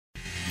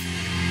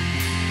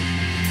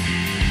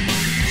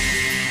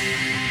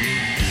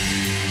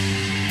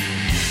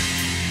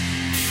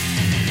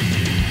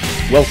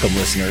Welcome,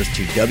 listeners,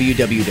 to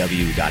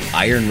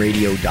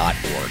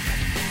www.ironradio.org,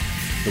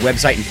 the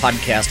website and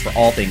podcast for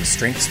all things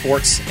strength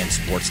sports and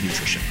sports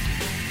nutrition.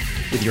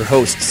 With your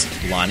hosts,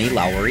 Lonnie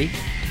Lowery.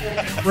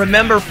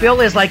 Remember,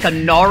 Phil is like a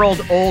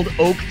gnarled old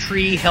oak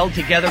tree held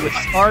together with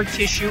scar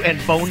tissue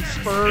and bone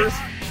spurs.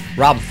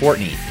 Rob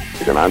Fortney.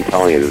 And I'm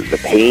telling you, the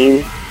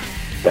pain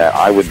that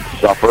I would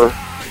suffer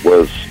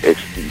was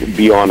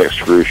beyond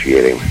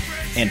excruciating.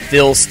 And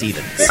Phil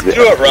Stevens. Do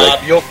it,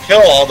 Rob. You'll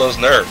kill all those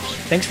nerves.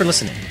 Thanks for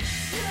listening.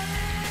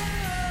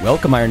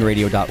 Welcome,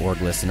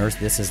 ironradio.org listeners.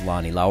 This is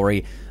Lonnie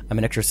Lowery. I'm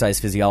an exercise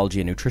physiology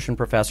and nutrition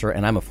professor,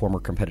 and I'm a former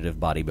competitive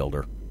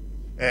bodybuilder.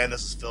 And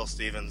this is Phil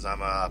Stevens.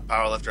 I'm a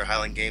powerlifter,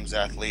 Highland Games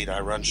athlete.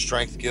 I run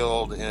Strength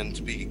Guild in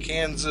Topeka,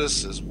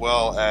 Kansas, as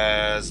well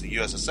as the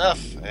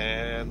USSF.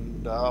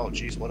 And,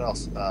 what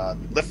else?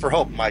 Lift for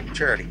Hope, my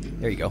charity.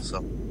 There you go. So,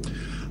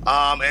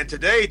 and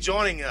today,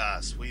 joining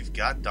us, we've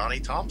got Donnie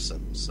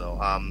Thompson. So,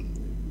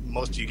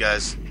 most of you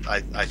guys,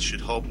 I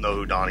should hope, know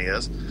who Donnie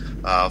is.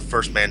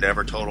 First man to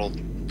ever total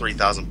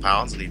 3,000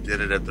 pounds, and he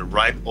did it at the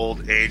ripe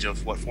old age of,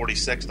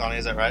 46, Donnie?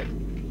 Is that right?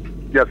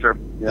 Yes, sir.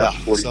 Yeah,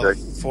 46.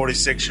 So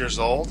 46 years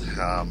old.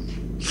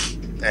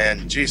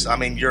 And, geez, I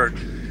mean, your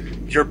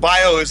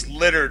bio is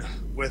littered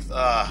with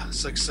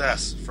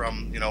success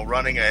from,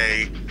 running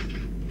a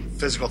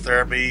physical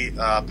therapy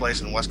place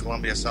in West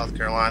Columbia, South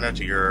Carolina,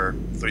 to your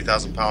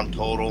 3,000-pound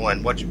total.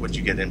 And what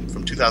you get in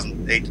from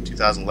 2008 to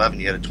 2011,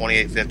 you had a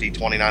 2850,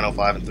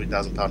 2905, and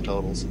 3,000-pound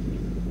totals.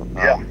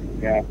 Yeah.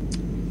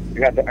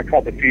 I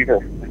caught the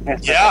fever.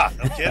 Yeah,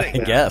 no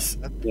kidding. I guess.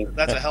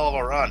 That's a hell of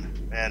a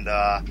run. And,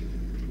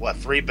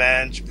 3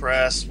 bench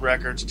press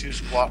records, 2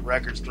 squat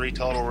records, 3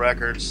 total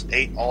records,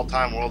 8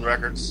 all-time world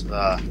records.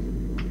 That's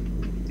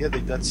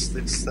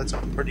a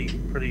pretty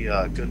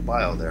good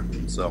bio there.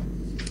 So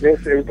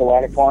Yes, it was a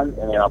lot of fun,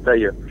 and I'll tell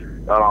you,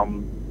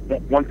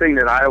 one thing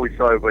that I always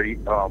tell everybody,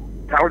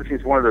 powerlifting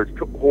is one of those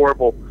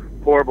horrible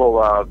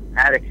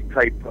addict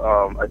type,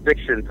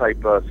 addiction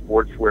type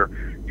sports where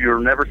you're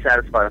never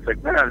satisfied. It's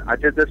like, man, I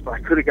did this, but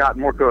I could have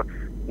gotten more.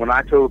 When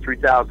I totaled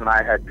 3,000,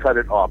 I had cut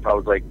it off. I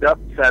was like, yep,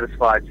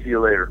 satisfied. See you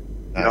later.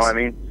 You know what I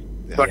mean?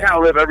 Yeah. So I kind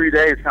of live every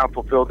day. It's kind of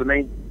fulfilled to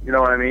me. You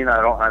know what I mean?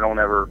 I don't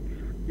ever,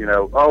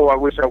 I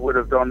wish I would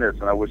have done this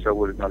and I wish I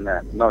would have done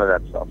that. None of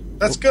that stuff.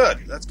 That's good.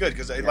 That's good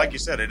because, like you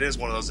said, it is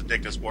one of those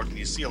addictive sports, and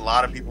you see a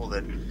lot of people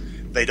that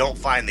they don't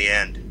find the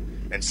end.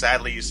 And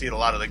sadly, you see a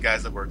lot of the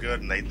guys that were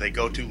good, and they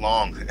go too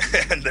long,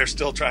 and they're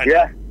still trying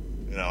to,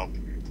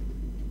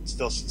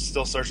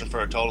 still searching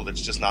for a total that's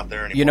just not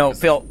there anymore.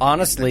 Phil,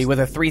 honestly, with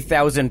a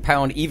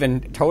 3,000-pound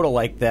even total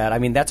like that, I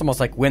mean, that's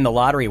almost like win the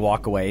lottery,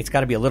 walk away. It's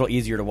got to be a little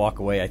easier to walk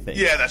away, I think.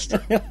 Yeah, that's true.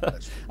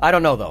 I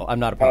don't know, though. I'm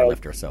not a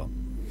powerlifter, so.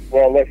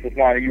 Well, Leslie,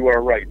 you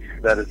are right.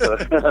 That is,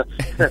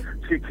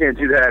 you can't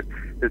do that.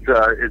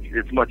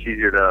 It's much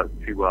easier to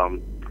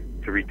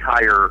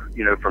retire,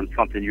 from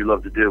something you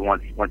love to do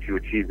once you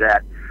achieve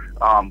that.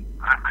 I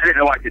didn't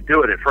know I could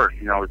do it at first.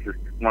 It's just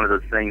one of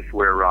those things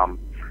where I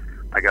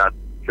got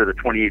to the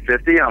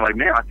 2850, and I'm like,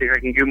 man, I think I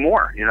can do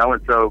more,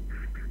 and so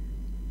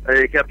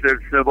it kept the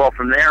snowball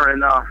from there,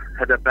 and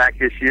had that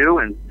back issue,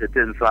 and it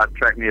didn't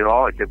sidetrack me at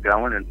all. I kept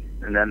going, and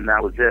then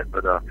that was it.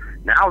 But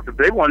now the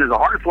big one is the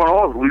hardest one of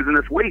all is losing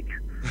this week.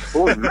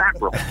 Holy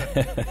mackerel.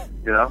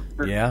 Yeah.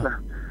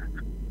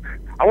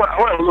 I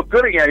want to look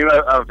good again.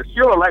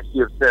 Vasile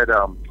Alexiev said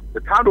the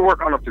time to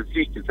work on a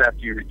physique is after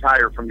you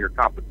retire from your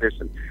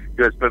competition.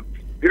 Because, but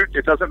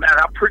it doesn't matter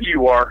how pretty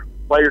you are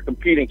while you're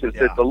competing, because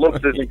the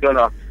looks isn't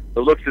gonna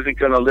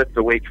lift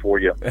the weight for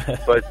you.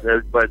 But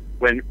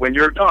when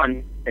you're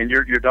done and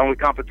you're done with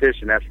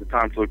competition, that's the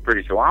time to look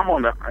pretty. So I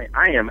am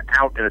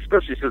out, and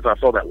especially since I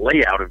saw that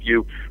layout of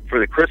you for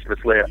the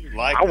Christmas layout,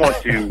 I want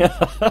to.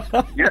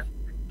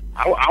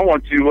 I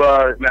want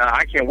to. Man,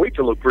 I can't wait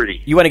to look pretty.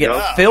 You want to get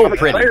Phil I'm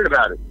pretty? Excited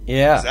about it.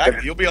 Yeah,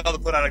 exactly. You'll be able to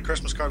put on a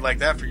Christmas card like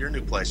that for your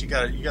new place. You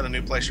got a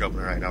new place you're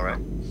opening right now,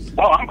 right?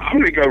 Oh, I'm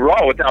going to go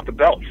raw without the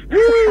belts.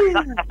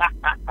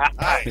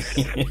 Nice.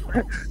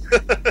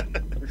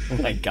 Oh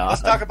my God.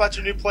 Let's talk about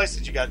your new place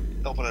that you got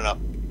opening up.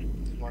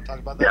 You want to talk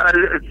about that?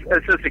 Yeah,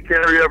 it's just a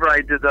carryover.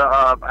 I did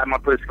I had my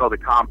place called The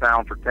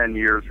Compound for 10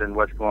 years in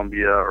West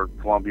Columbia,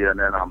 and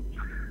then I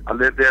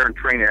lived there and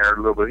trained there, a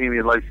little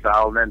bohemian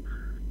lifestyle, and then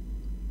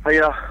I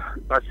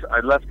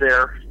left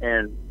there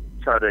and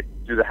tried to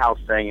do the house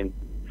thing, and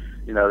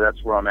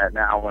that's where I'm at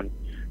now.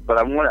 But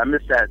I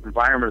miss that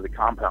environment of the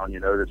compound,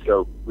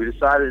 So we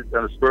decided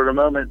on the spur of the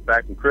moment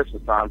back in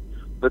Christmas time,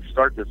 let's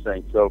start this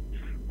thing. So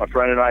my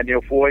friend and I,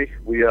 Neil Foy,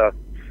 we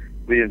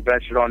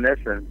invested on this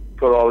and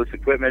put all this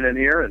equipment in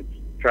here and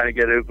trying to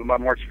get it open by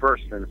March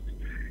 1st. And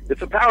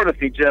it's a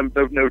powerlifting gym,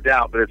 no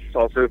doubt, but it's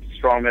also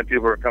strongman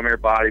people are coming here,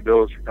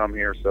 bodybuilders are coming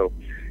here. So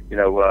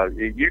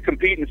you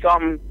compete in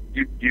something,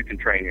 you can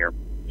train here.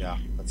 Yeah,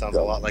 that sounds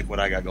a lot like what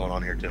I got going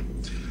on here too.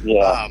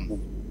 Yeah.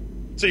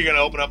 So you're going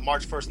to open up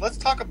March 1st. Let's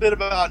talk a bit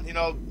about,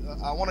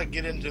 I want to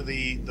get into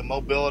the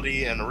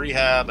mobility and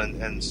rehab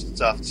and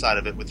stuff side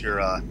of it with your,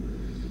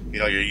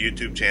 your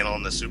YouTube channel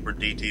and the Super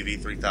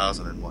DTV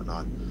 3000 and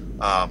whatnot.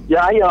 Go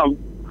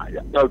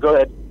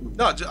ahead.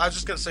 No, I was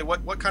just going to say,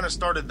 what kind of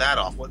started that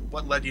off?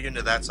 What led you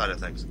into that side of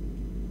things?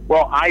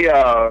 Well,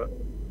 I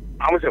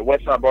was at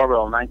Westside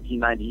Barbell in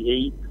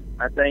 1998,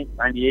 I think,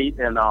 98,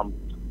 and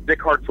Dick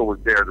Hartzell was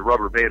there, the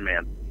rubber band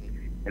man.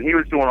 And he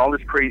was doing all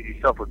this crazy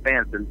stuff with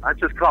bands, and I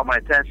just caught my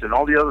attention.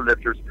 All the other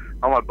lifters,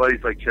 all my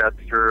buddies like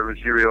Chester,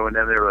 Ruggiero, and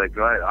them, they were like,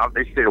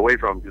 they stayed away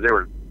from him because they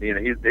were,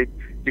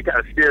 he kind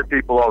of scared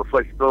people, all the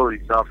flexibility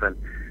stuff, and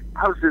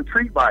I was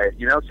intrigued by it,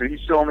 So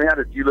he's showing me how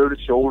to deload the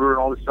shoulder and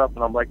all this stuff,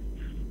 and I'm like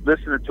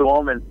listening to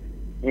him, and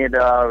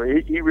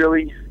he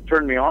really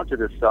turned me on to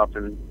this stuff.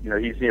 And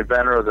he's the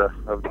inventor of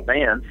the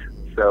bands,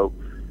 so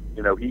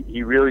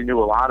he really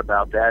knew a lot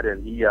about that,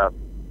 and he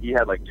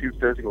had like 2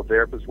 physical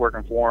therapists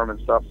working for him and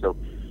stuff. So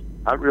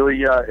I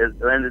really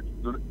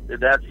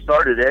that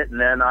started it, and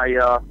then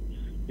I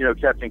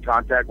kept in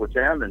contact with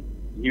him, and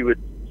he would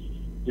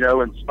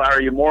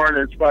inspire you more and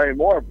inspire you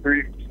more.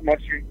 Pretty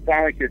much you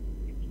finally could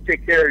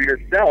take care of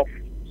yourself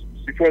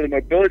before the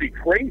mobility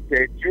craze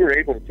hit. You were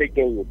able to take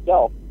care of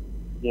yourself,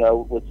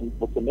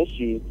 with some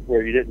issues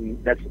where you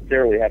didn't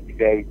necessarily have to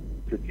go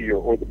to see your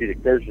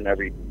orthopedic surgeon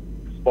every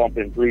bump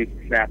and bruise,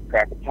 snap,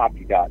 crack, or pop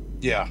you got.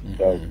 Yeah.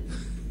 So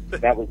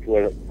that was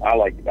what I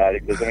liked about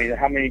it, because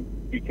how many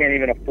you can't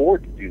even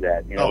afford to do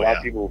that. A lot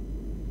of people,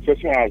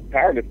 especially when I was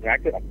powerlifting, I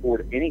couldn't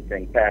afford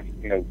anything past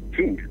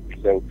food.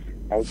 So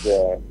I was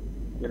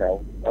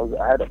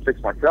I had to fix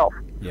myself.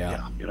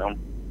 Yeah.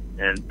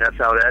 And that's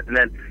how that. And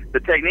then the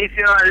techniques,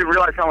 I didn't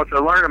realize how much I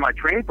learned in my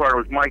training partner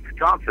was Mike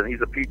Thompson.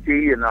 He's a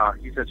PT, and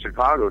he's in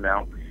Chicago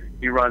now.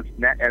 He runs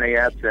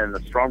NAS and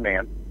the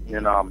Strongman.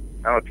 And I don't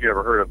know if you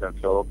ever heard of him,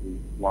 Philip.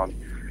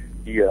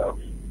 He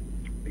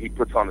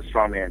puts on the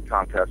Strongman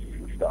contests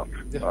and stuff.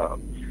 Yeah.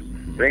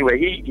 But anyway,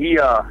 he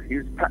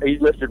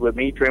lifted with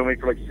me, trained with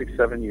me for like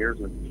 6-7 years,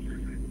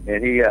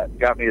 and he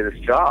got me this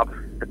job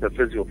at the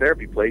physical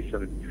therapy place,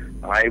 and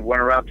I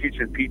went around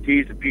teaching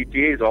PTs and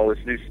PTAs all this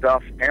new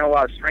stuff and a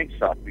lot of strength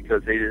stuff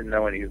because they didn't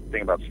know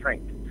anything about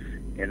strength.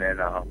 And then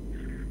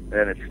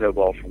it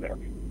snowballed from there.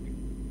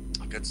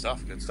 Good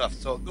stuff.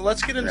 So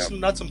let's get into some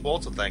nuts and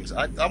bolts of things.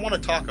 I want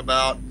to talk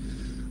about,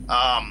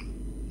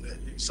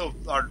 so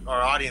our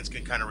audience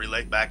can kind of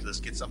relate back to this,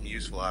 get something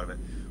useful out of it.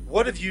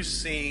 What have you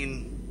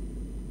seen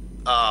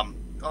on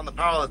the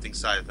powerlifting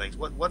side of things?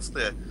 What's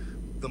the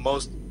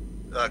most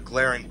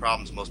glaring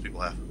problems most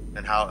people have,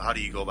 and how do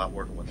you go about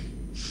working with them?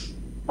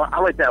 Well,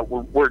 I like that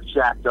word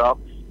jacked up.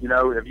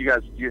 If you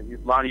guys,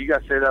 Lonnie, you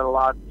guys say that a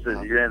lot.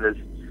 So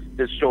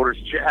his shoulders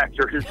jacked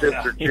or his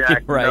hips are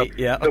jacked. Right,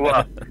 yeah. So,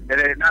 and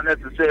it's not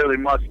necessarily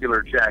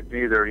muscular jacked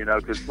either,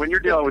 because when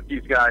you're dealing with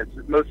these guys,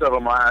 most of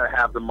them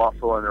have the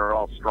muscle and they're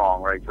all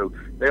strong, right? So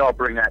they all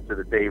bring that to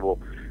the table.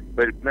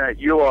 But man,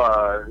 the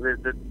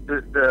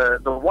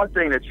one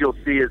thing that you'll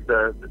see is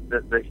the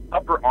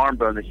upper arm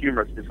bone, the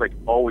humerus, is like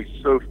always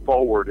so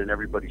forward in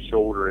everybody's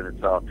shoulder, and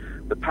it's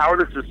the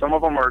powerlifters. Some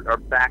of them are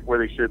back where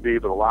they should be,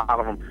 but a lot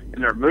of them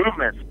in their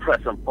movements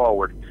press them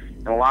forward.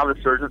 And a lot of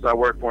the surgeons I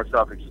work for and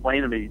stuff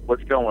explain to me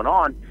what's going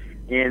on,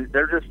 and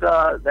they're just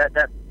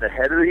that the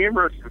head of the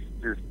humerus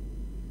is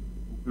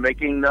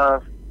making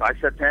the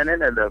bicep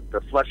tendon and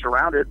the flesh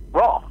around it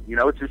raw.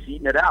 It's just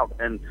eating it out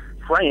and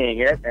fraying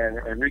it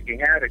and wreaking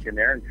havoc in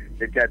there, and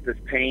they've got this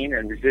pain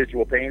and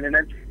residual pain, and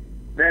then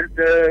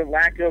the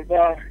lack of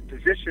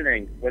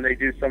positioning when they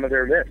do some of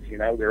their lifts.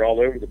 They're all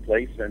over the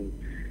place, and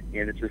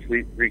it just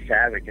wreaks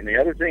havoc. And the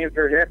other thing is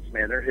their hips,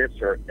 man. Their hips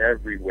are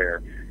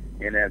everywhere.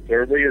 And then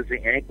thirdly is the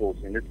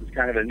ankles, and this is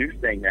kind of a new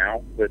thing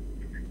now, but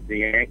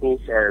the ankles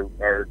are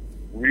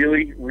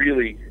really,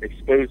 really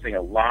exposing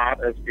a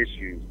lot of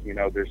issues.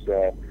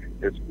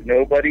 There's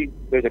nobody,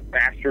 they're the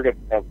bastard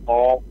of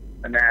all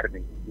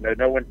anatomy.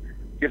 No one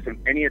gives them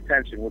any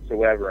attention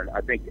whatsoever, and I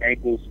think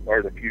ankles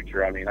are the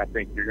future. I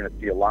think you're going to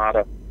see a lot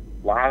of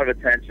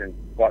attention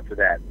brought to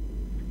that.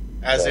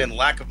 As in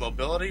lack of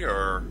mobility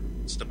or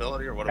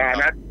stability, or what?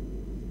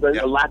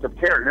 A lack of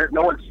care.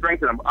 No one's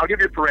strengthening them. I'll give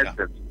you for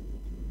instance.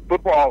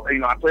 Football,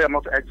 I play. I'm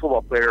an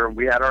ex-football player, and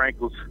we had our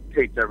ankles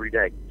taped every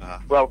day.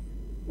 Well,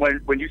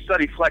 when you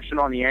study flexion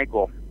on the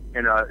ankle,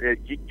 and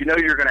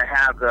you're going to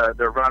have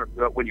the run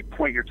when you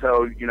point your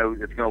toe, it's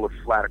going to look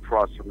flat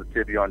across from the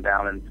tibia on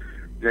down, and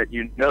that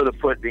the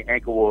foot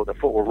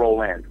will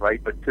roll in,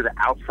 right? But to the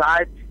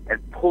outside and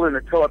pulling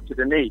the toe up to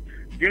the knee,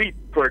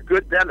 for a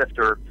good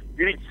deadlifter,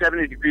 you need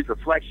 70 degrees of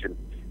flexion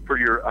for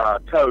your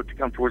toe to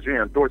come towards you,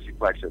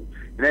 dorsiflexion.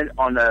 And then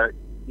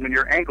when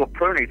your ankle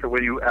pronates, or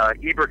when you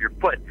evert your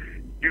foot,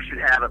 you should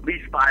have at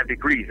least 5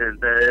 degrees.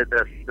 And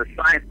the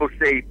science books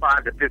say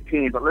 5 to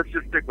 15, but let's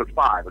just stick with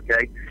 5,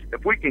 okay?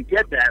 If we can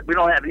get that, we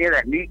don't have any of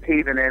that knee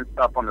caving in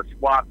stuff on the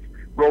squats,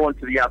 rolling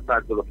to the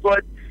outsides of the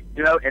foot,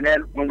 and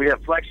then when we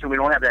have flexion, we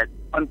don't have that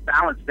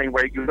unbalanced thing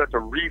where you have to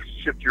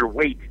reshift your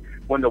weight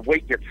when the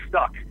weight gets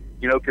stuck,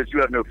 because you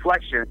have no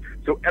flexion.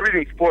 So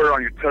everything's forward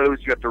on your toes.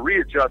 You have to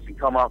readjust and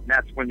come up, and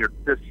that's when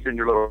this is in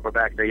your lower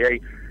back. Say, hey,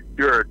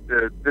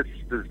 this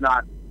is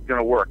not going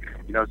to work,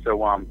 So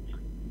when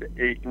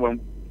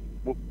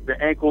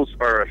the ankles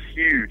are a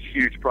huge,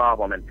 huge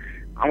problem, and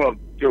I'm going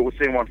to go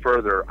say one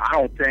further. I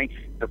don't think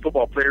the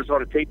football players ought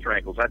to tape their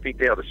ankles. I think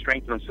they ought to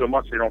strengthen them so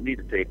much they don't need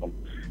to tape them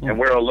and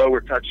wear a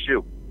lower touch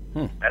shoe.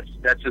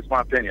 That's just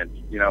my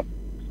opinion, you know.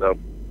 So.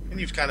 And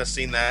you've kind of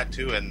seen that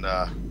too in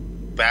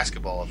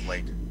basketball of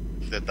late,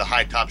 the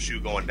high top shoe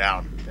going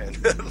down and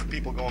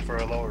people going for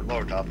a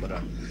lower top. But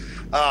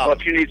well,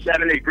 if you need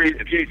 70 degrees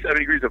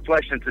of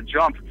flexion to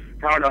jump,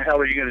 how in the hell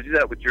are you going to do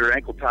that with your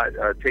ankle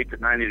taped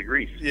at 90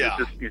 degrees? Yeah,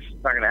 it's just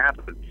not going to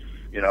happen.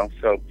 You know,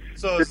 so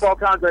there's all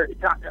kinds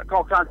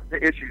of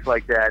issues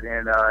like that,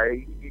 and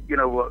you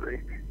know,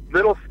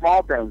 little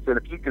small things. And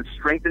if you can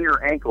strengthen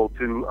your ankle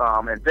to,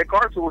 and Dick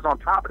Arthur was on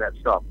top of that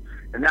stuff,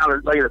 and now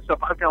there's like the stuff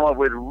I've come up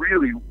with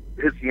really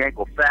hits the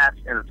ankle fast,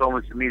 and it's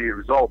almost immediate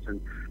results.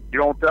 And you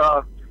don't,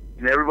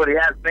 you know, everybody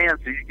has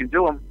bands, so you can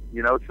do them.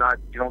 You know, it's not,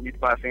 you don't need to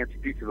buy a fancy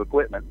piece of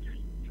equipment.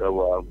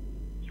 So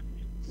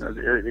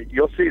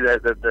you'll see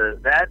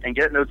that and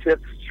getting those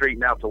hips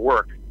straightened out to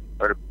work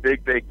are the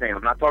big thing.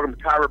 I'm not talking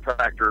about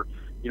chiropractor,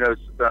 you know,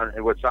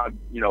 which I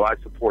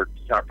support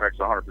chiropractic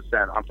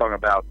 100%. I'm talking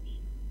about,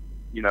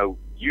 you know,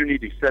 you need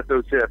to set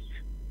those hips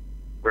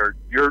where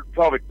your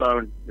pelvic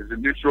bone is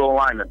in neutral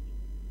alignment,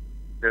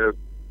 and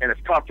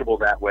it's comfortable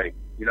that way.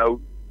 You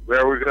know,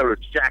 where we go,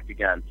 it's jacked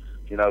again.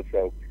 You know,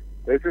 so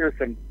those are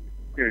some,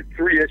 you know,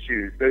 3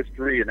 issues. Those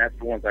 3, and that's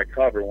the ones I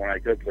cover when I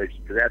go places,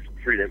 because that's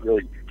the 3 that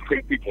really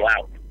take people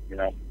out. You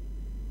know.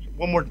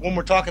 When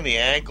we're talking the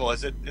ankle,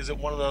 is it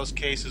one of those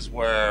cases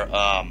where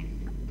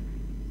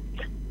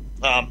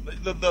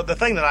the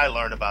thing that I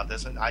learned about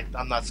this, and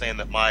I'm not saying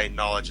that my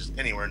knowledge is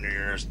anywhere near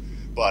yours,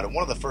 but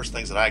one of the first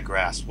things that I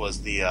grasped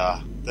was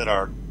that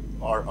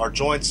our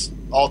joints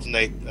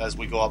alternate as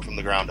we go up from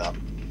the ground up.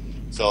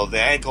 So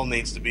the ankle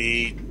needs to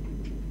be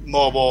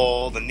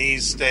mobile, the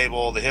knees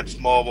stable, the hips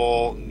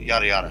mobile,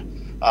 yada yada.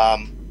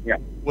 Yeah.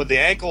 Would the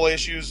ankle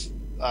issues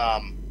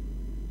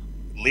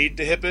lead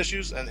to hip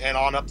issues and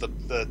on up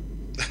the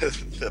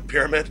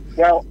pyramid?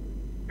 Well,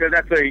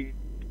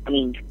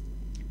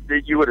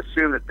 you would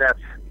assume that that's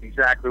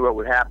exactly what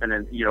would happen,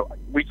 and you know,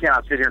 we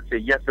cannot sit here and say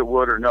yes it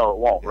would or no it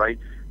won't, right?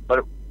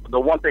 But the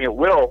one thing it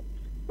will,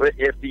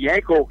 if the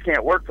ankle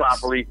can't work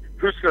properly,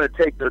 who's going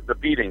to take the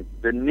beating?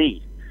 The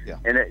knee. Yeah.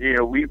 And you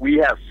know, we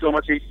have so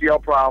much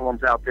ACL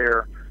problems out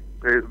there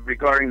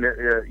regarding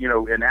the you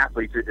know, in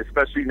athletes,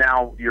 especially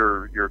now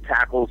your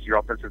tackles, your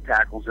offensive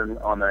tackles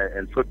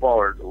in football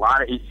are a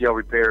lot of ACL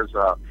repairs. You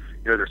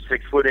know, they're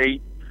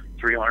 6'8",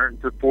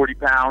 340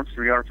 pounds,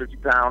 350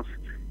 pounds.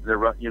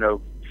 They're, you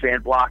know,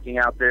 fan blocking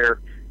out there.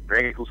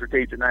 Their ankles are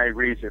taped at 90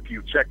 degrees. If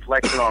you check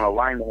flexion on a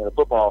lineman in a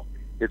football,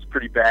 it's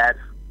pretty bad,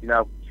 you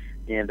know.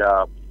 And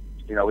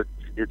you know,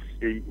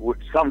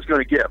 something's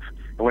going to give.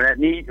 And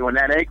when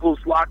that ankle's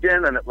locked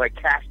in and like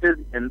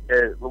casted and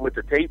with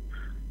the tape,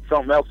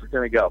 something else is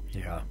going to go.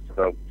 Yeah.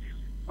 So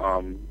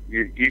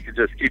you could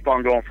just keep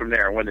on going from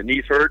there. When the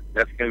knees hurt,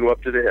 that's going to go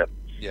up to the hip.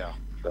 Yeah.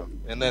 So.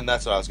 And then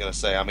that's what I was going to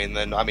say. I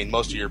mean,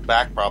 most of your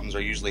back problems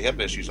are usually hip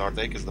issues, aren't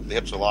they? Because the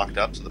hips are locked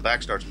up, so the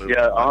back starts moving.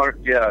 Yeah,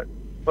 yeah.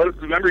 But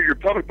remember, your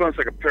pelvic bone's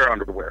like a pair of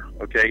underwear.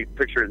 Okay,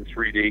 picture it in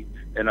 3D,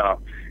 and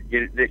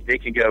they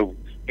can go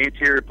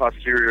anterior,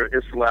 posterior,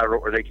 ipsilateral,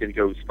 or they can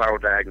go spiral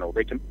diagonal.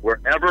 They can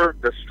wherever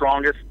the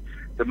strongest,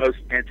 the most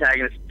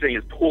antagonistic thing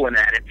is pulling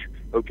at it.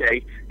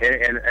 Okay,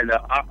 and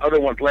the other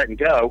one's letting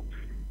go.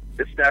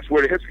 That's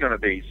where the hip's going to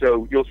be.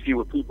 So you'll see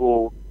with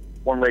people,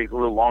 one leg's a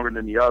little longer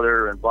than the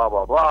other, and blah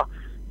blah blah.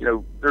 You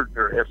know,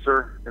 their hips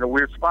are in a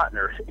weird spot, and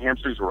their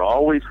hamstrings are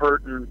always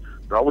hurting.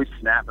 They're always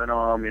snapping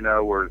them. You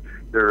know, or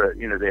they're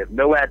they have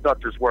no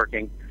adductors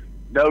working,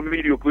 no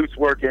medial glutes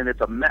working.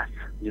 It's a mess.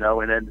 You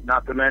know, and then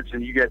not to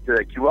mention you get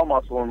the QL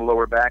muscle in the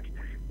lower back.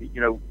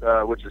 You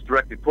know, which is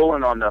directly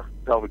pulling on the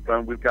pelvic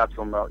bone. We've got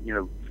some.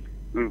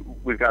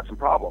 We've got some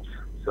problems.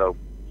 So,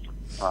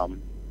 I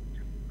mean,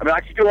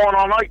 I could go on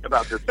all night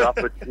about this stuff,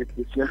 but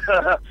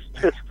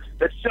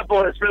it's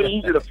simple. It's really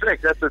easy to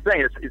fix. That's the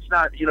thing. It's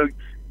not, you know,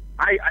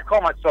 I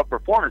call myself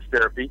performance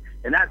therapy,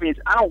 and that means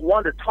I don't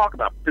want to talk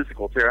about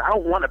physical therapy. I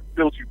don't want to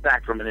build you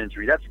back from an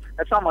injury. That's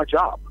not my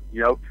job.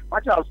 You know, my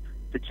job is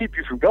to keep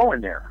you from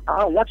going there. I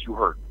don't want you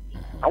hurt.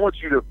 I want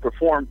you to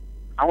perform.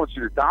 I want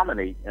you to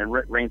dominate and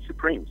reign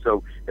supreme.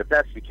 So if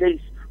that's the case,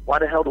 why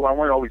the hell do I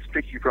want to always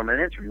fix you from an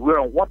injury? We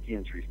don't want the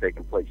injuries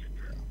taking place.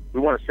 We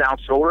want a sound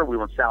shoulder. We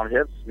want sound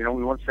hips. You know,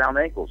 we want sound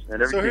ankles,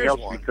 and everything else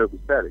will be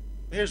copacetic.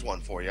 Here's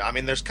one for you. I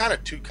mean, there's kind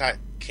of two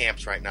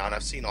camps right now, and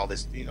I've seen all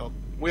this. You know,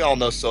 we all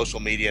know social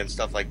media and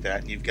stuff like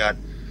that, and you've got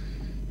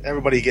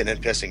everybody getting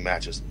in pissing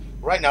matches.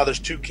 Right now, there's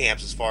two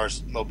camps as far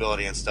as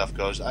mobility and stuff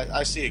goes.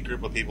 I see a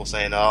group of people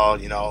saying, "Oh,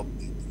 you know,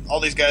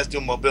 all these guys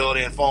doing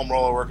mobility and foam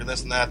roller work and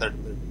this and that.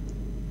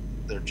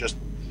 They're just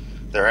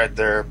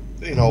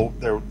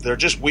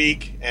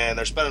weak, and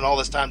they're spending all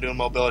this time doing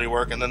mobility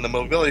work." And then the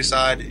mobility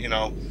side, you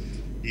know,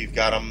 you've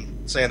got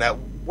them saying that.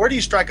 Where do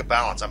you strike a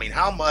balance? I mean,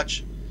 how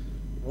much?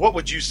 What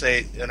would you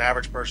say an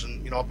average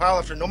person, you know, a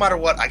powerlifter, no matter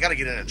what, I got to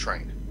get in and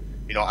train.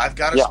 You know, I've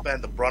got to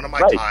spend the brunt of my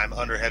time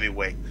under heavy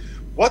weight.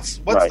 What's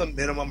the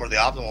minimum or the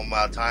optimal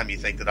amount of time you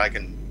think that I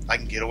can I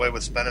can get away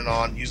with spending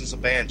on using some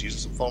bands, using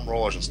some foam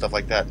rollers and stuff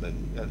like that,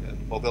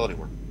 and mobility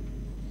work.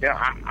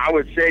 Yeah, I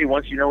would say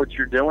once you know what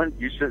you're doing,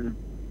 you shouldn't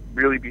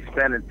really be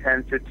spending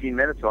 10, 15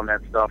 minutes on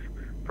that stuff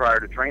prior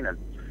to training.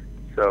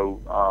 So,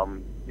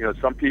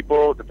 some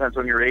people, it depends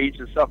on your age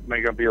and stuff, may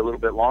going to be a little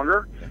bit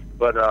longer,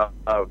 but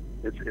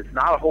it's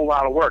not a whole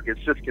lot of work.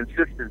 It's just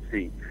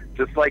consistency,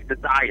 just like the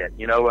diet.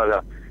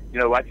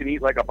 I can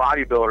eat like a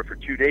bodybuilder for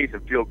 2 days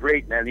and feel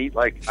great, and then eat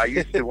like I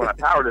used to when I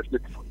powerlifted,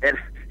 and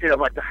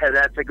like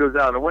that goes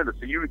out the window.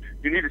 So you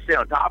need to stay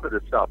on top of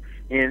this stuff.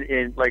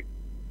 And like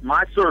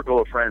my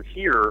circle of friends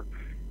here,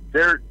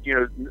 they're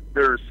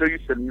so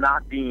used to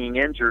not being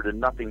injured and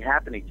nothing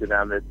happening to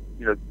them that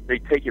they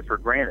take it for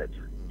granted.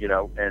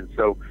 And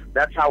so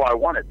that's how I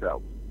want it,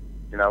 though.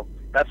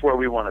 That's where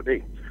we want to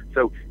be.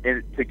 So,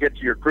 and to get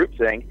to your group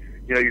thing,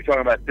 you're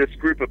talking about this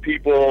group of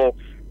people,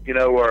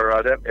 or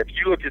if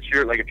you look at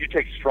if you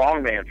take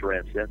strongman, for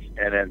instance,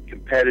 and then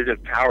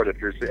competitive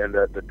powerlifters and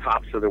the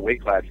tops of the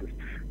weight classes,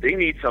 they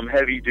need some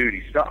heavy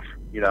duty stuff,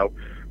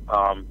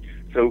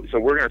 So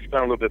we're going to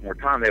spend a little bit more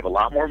time. They have a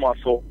lot more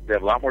muscle. They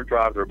have a lot more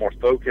drive. They're more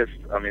focused.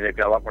 I mean, they've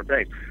got a lot more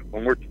things.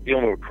 When we're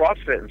dealing with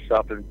CrossFit and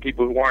stuff, and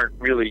people who aren't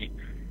really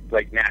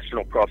like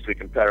national CrossFit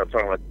competitors, I'm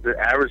talking about the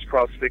average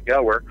CrossFit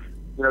goer,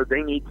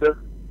 they need to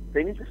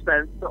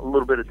spend a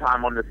little bit of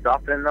time on this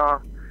stuff and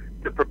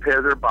to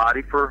prepare their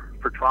body for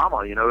trauma.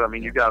 I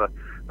mean, you got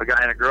a guy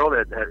and a girl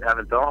that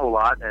haven't done a whole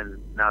lot, and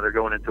now they're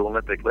going into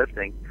Olympic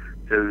lifting.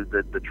 So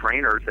the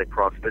trainers at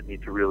CrossFit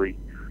need to really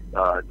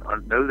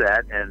know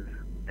that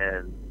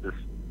and just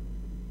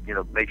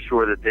make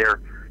sure that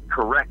they're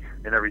correct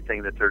in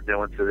everything that they're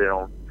doing, so they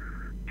don't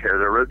tear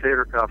their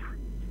rotator cuff.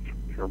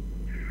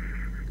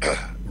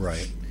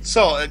 Right.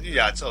 So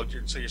so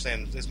you're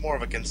saying it's more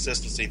of a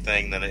consistency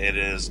thing than it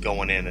is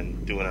going in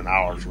and doing an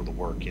hour's worth of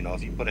work.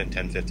 If you put in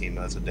 10, 15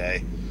 minutes a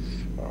day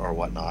or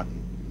whatnot.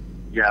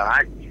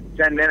 Yeah,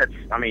 10 minutes.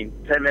 I mean,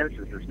 10 minutes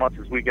is as much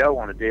as we go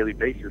on a daily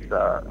basis. We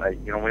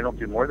don't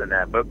do more than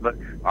that. But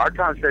our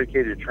time's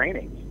dedicated to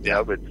training.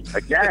 But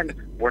again,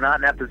 we're not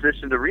in that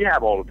position to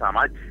rehab all the time.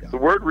 The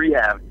word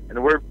rehab and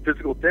the word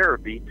physical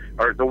therapy,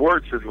 or the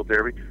words physical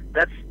therapy,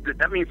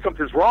 that means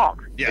something's wrong.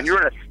 Yes. And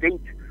you're in a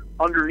state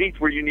underneath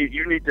where you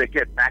need to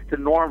get back to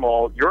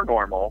normal, your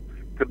normal,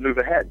 to move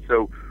ahead.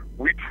 So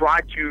we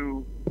try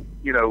to,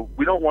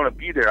 we don't want to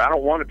be there. I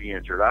don't want to be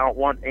injured. I don't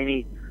want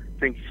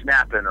anything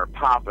snapping or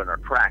popping or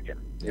cracking.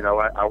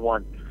 I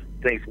want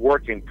things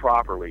working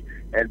properly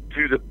and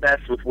do the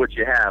best with what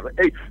you have.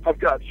 Hey, I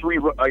got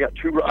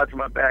 2 rods in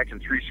my back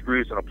and 3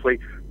 screws and a plate.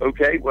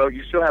 Okay, well,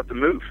 you still have to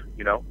move,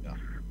 Yeah.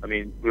 I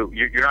mean,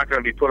 you're not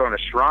going to be put on a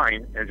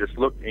shrine and just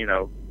look,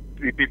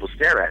 people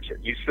stare at you.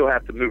 You still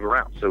have to move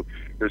around. So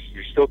there's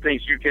still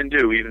things you can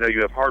do, even though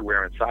you have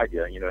hardware inside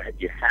you.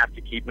 You have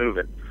to keep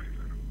moving.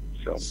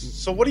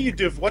 So what do you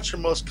do? What's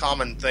your most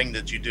common thing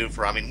that you do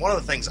one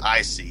of the things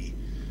I see,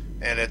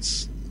 and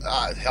it's,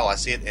 I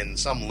see it in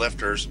some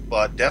lifters,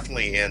 but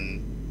definitely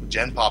in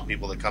Gen Pop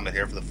people that come in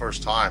here for the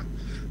first time.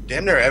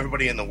 Damn near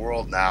everybody in the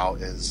world now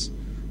is,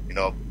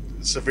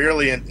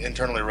 severely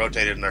internally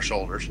rotated in their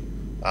shoulders.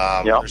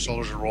 Their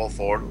shoulders are rolled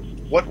forward.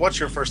 What's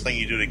your first thing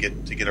you do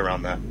to get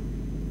around that?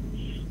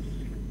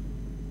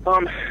 I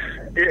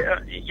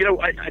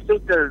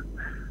think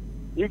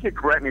you can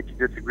correct me if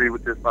you disagree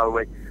with this, by the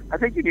way. I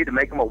think you need to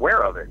make them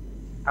aware of it.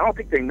 I don't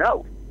think they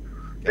know.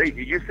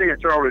 You say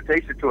internal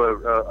rotation to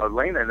a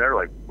layman, they're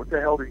like, what the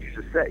hell did you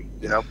just say?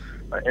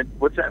 And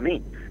what's that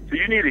mean? So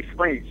you need to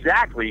explain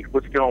exactly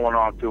what's going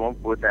on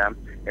with them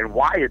and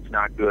why it's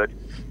not good.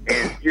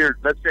 And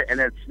and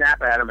then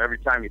snap at them every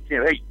time you see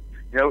them. Hey,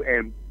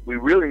 and we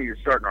really need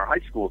to start in our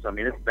high schools. I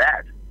mean, it's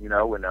bad, and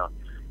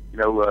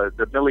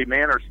the Billy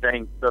Manners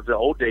thing of the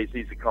old days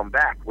needs to come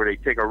back, where they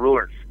take a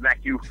ruler and smack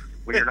you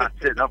when you're not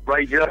sitting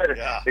upright.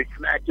 They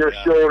smack your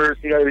shoulders.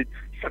 They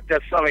suck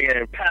that stomach in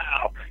and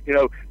pow.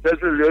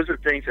 Those are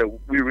things that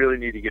we really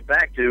need to get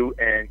back to,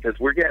 and because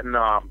we're getting,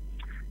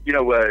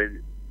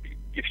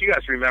 if you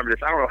guys remember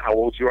this, I don't know how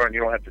old you are, and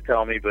you don't have to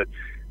tell me, but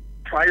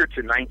prior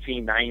to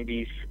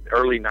 1990s,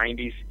 early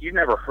 90s, you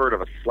never heard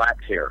of a slap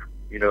tear.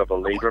 Of a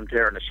labrum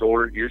tear in the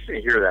shoulder. You just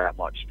didn't hear that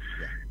much.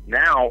 Yeah.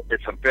 Now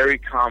it's a very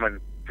common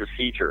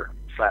procedure,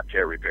 slap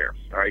tear repair.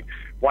 All right.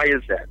 Why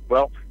is that?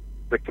 Well,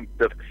 the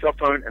cell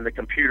phone and the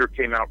computer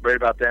came out right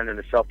about then, and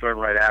the cell phone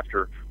right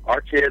after.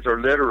 Our kids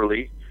are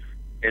literally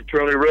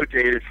internally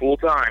rotated full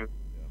time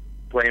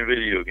playing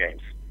video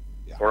games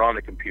or on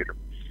the computer.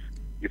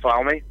 You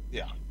follow me?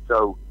 Yeah.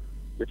 So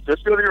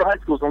just go to your high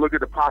schools and look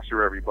at the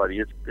posture of everybody.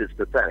 It's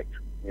pathetic.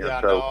 And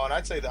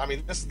I'd say that,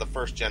 this is the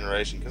first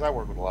generation, because I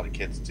work with a lot of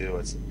kids too.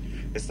 It's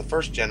the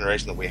first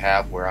generation that we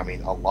have where,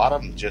 a lot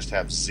of them just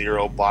have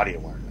zero body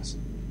awareness.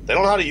 They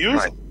don't know how to use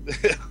them.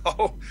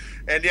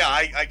 And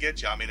I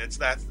get you.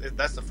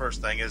 That's the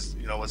first thing is,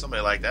 with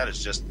somebody like that,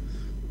 it's just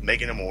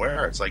making them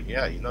aware. It's like, you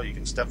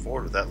can step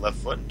forward with that left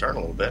foot and turn a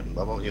little bit and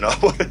blah, blah, No,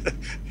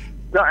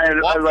 and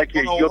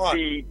you'll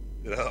see,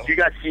 you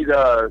guys see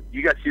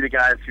the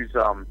guys whose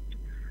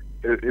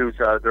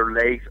their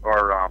legs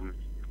are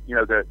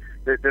their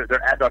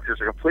adductors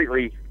are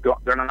completely,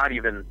 they're not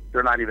even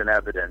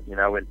evident,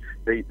 and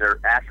their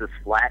ass is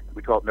flat.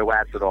 We call it no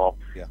ass at all.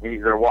 Yeah.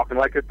 And they're walking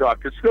like a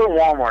duck. Just go to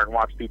Walmart and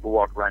watch people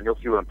walk around. You'll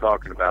see what I'm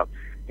talking about.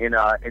 And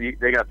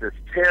they got this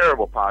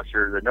terrible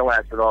posture. They're no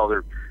ass at all.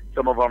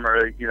 Some of them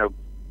are,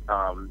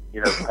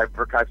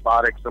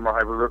 hyperkyphotic. Some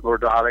are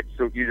hyperlordotic.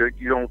 So you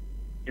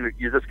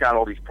just got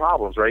all these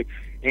problems, right?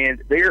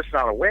 And they're just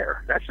not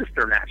aware. That's just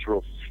their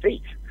natural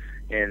state.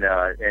 And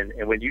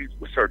when you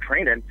start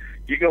training,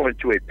 you go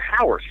into a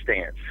power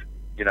stance,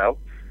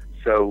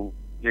 So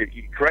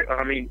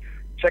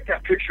check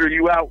that picture of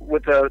you out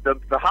with the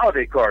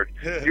holiday card.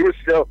 You were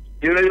still,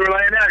 even though you were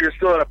laying down, you're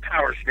still in a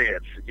power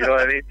stance. You know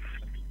what I mean?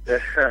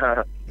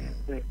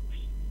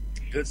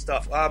 Good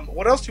stuff.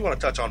 What else do you want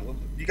to touch on?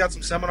 You got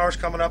some seminars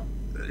coming up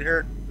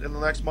here in the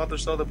next month or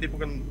so that people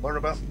can learn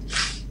about?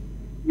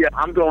 Yeah,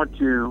 I'm going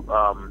to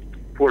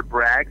Fort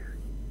Bragg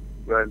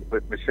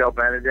with Michelle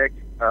Benedict.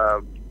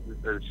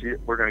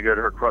 We're going to go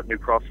to her new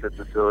CrossFit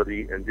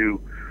facility and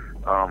do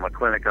a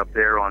clinic up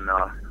there on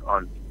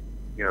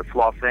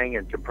flossing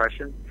and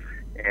compression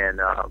and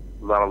a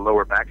lot of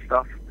lower back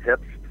stuff,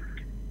 hips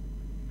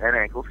and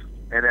ankles.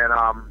 And then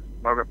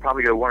we're going to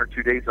probably go 1 or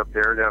 2 days up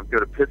there. Then I'll go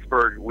to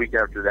Pittsburgh a week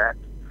after that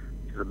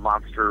to the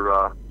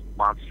monster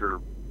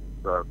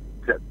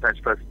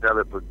bench press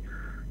deadlift with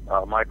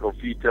Michael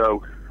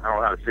Fito. I don't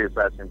know how to say his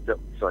last name.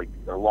 It's like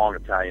a long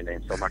Italian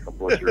name, so I'm not going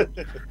to butcher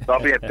it. So I'll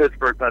be in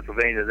Pittsburgh,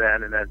 Pennsylvania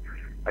then, and then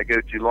I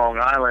go to Long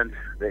Island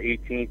the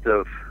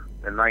 18th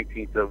and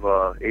 19th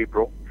of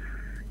April.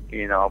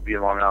 I'll be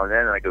in Long Island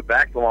then, and I go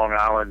back to Long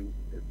Island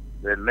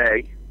in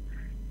May,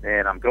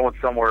 and I'm going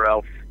somewhere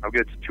else. I'll go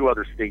to 2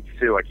 other states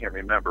too. I can't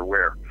remember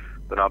where,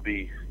 but I'm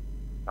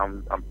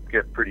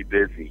getting pretty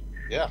busy.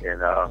 Yeah, and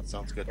that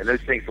sounds good. And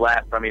those things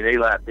last. They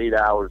last 8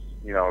 hours.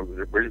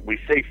 We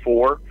say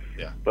 4.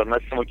 Yeah. But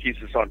unless someone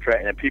keeps us on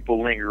track, and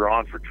people linger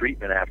on for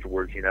treatment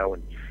afterwards, and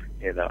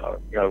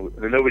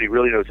nobody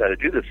really knows how to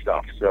do this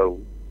stuff,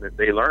 so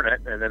they learn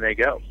it and then they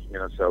go,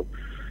 So,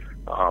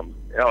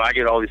 I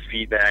get all this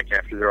feedback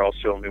after they're all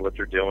showing me what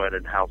they're doing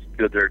and how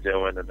good they're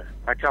doing, and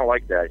I kind of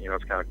like that.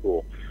 It's kind of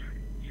cool.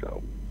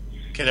 So,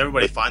 can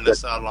everybody find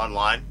this out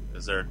online?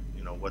 Is there,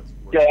 what?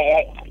 Yeah,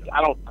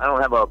 I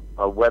don't have a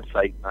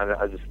website.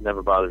 I just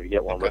never bothered to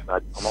get one. Okay.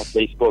 But I'm on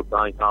Facebook,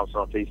 Donnie Thompson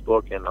on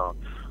Facebook,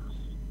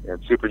 and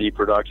Super D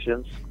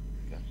Productions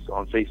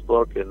on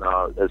Facebook, and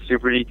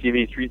Super D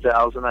TV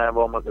 3000. I have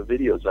all the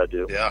videos I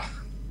do. Yeah.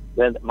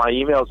 Then my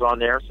email's on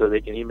there, so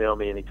they can email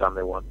me anytime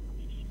they want.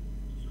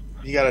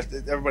 You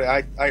gotta, everybody.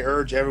 I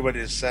urge everybody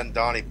to send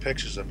Donnie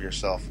pictures of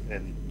yourself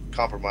in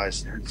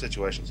compromised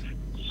situations.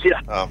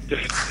 Yeah.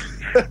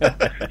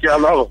 Yeah, I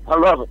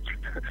love it.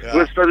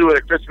 Yeah. Especially with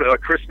a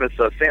Christmas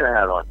Santa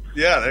hat on.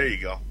 Yeah, there you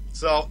go.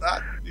 So,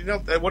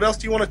 what else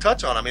do you want to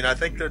touch on? I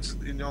think there's,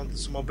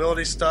 some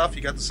mobility stuff.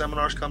 You got the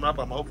seminars coming up.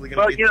 I'm hopefully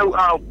going to.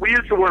 Well, we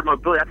use the word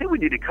mobility. I think we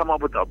need to come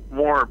up with a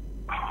more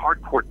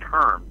hardcore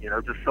term.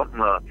 Just something,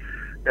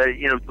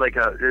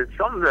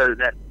 something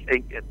that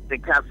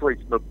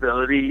encapsulates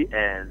mobility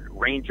and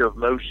range of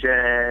motion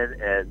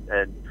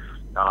and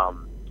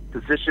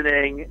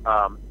positioning.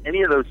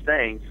 Any of those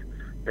things.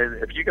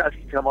 And if you guys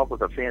can come up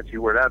with a fancy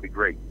word, that'd be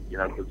great.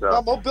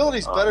 Cause,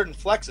 mobility's better than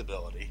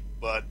flexibility,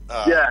 but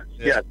yeah.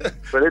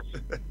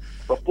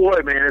 But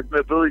boy, man,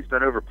 mobility's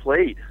been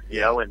overplayed.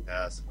 And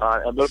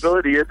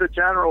mobility is a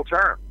general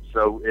term,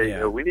 so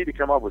we need to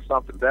come up with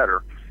something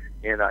better.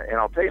 And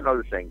I'll tell you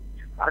another thing.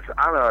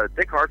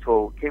 Dick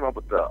Hartzell came up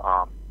with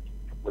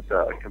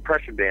the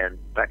compression band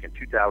back in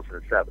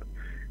 2007,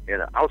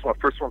 and I was one of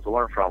the first ones to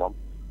learn from him.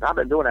 I've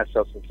been doing that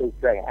stuff since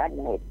 2007. I'm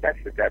one of the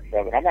best at that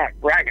stuff, and I'm not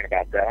bragging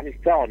about that. I'm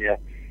just telling you,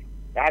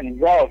 I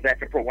love that.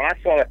 When I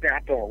saw that thing, I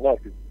fell in love,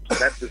 because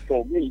that just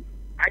told me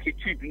I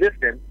could keep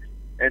lifting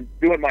and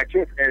doing my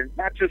tricks, and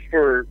not just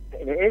for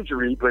an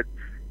injury, but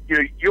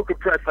you could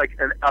press like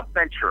a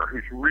bencher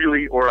who's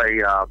really, or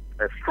a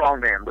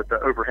strongman with the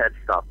overhead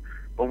stuff.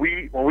 When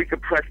we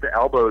compress the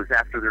elbows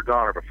after they're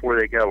done or before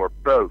they go, or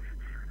both,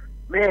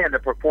 man, the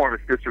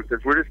performance difference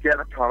is we're just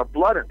getting a ton of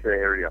blood into the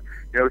area.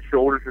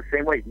 Shoulders the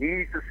same way,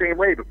 knees the same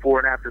way before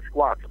and after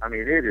squats.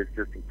 It is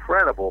just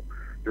incredible,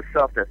 the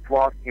stuff that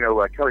floss.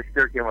 Kelly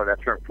Steer came on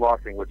that term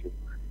flossing, which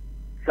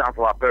sounds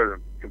a lot better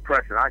than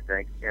compression, I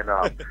think. And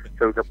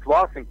so the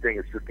flossing thing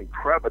is just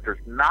incredible. But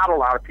there's not a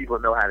lot of people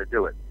that know how to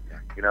do it.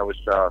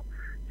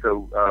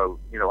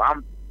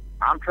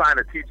 I'm trying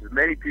to teach as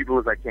many people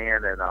as I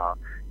can, and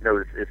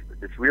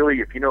it's really,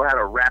 if you know how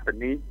to wrap a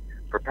knee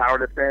for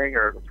powerlifting,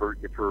 or for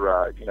the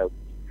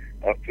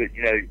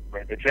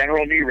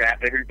general knee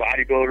wrap. Every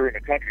bodybuilder in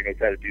the country knows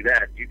how to do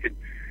that. You could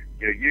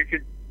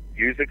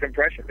use a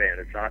compression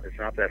band. It's not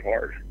that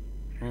hard.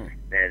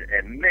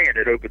 And man,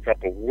 it opens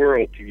up a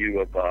world to you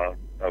of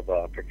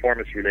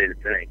performance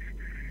related things.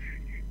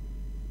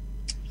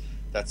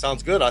 That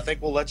sounds good. I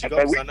think we'll let you go,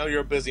 because I know you're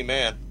a busy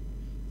man.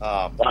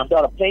 I've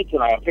got to paint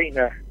tonight. I'm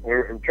painting.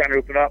 We're trying to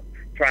open up,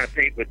 trying to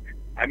paint, but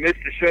I missed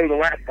the show the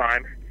last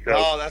time,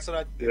 So, that's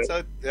what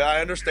I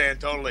understand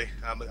totally.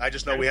 I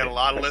just know we had a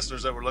lot of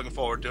listeners that were looking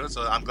forward to it,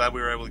 so I'm glad we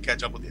were able to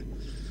catch up with you.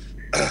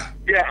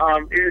 You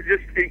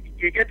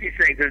get these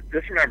things.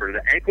 Just remember,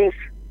 the ankles,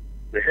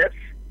 the hips,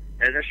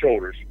 and the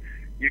shoulders.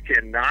 You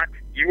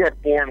are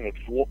born with,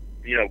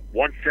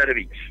 one set of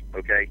each,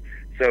 okay?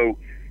 So,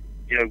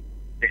 the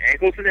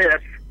ankles and the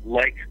hips,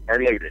 are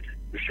loaded.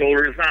 The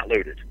shoulder is not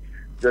loaded.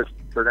 So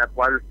that's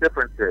why there's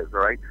differences, all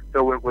right?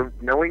 So when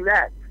knowing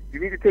that, you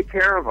need to take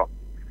care of them.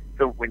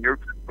 So when you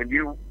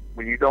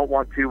don't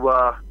want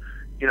to,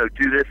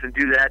 do this and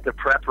do that to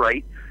prep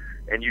right,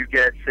 and you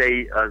get,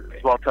 say, a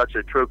small touch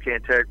of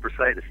trochanteric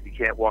bursitis, you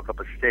can't walk up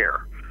a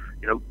stair.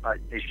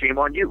 Shame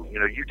on you.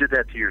 You did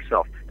that to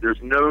yourself.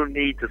 There's no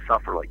need to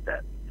suffer like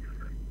that.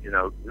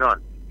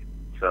 None.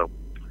 So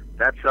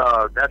that's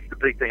the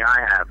big thing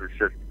I have is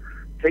just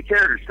take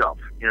care of yourself.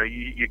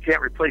 You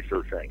can't replace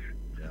those things.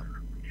 Yeah.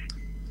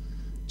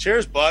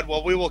 Cheers, bud.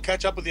 Well, we will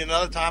catch up with you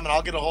another time, and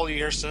I'll get a hold of you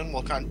here soon.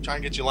 We'll try and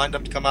get you lined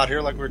up to come out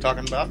here like we were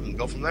talking about and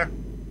go from there.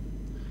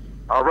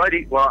 All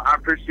righty. Well, I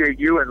appreciate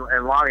you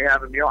and Lonnie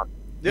having me on.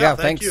 Yeah,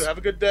 thank thanks. you. Have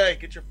a good day.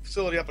 Get your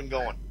facility up and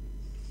going.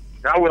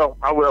 I will.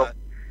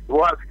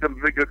 We'll have some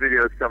good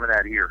videos coming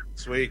out of here.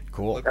 Sweet.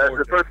 Cool.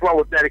 The first one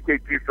will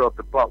dedicate to you, Philip,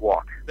 the butt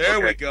walk.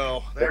 There we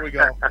go.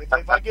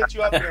 If I get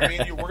you up here, me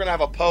and you, we're going to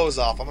have a pose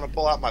off. I'm going to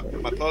pull out my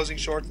posing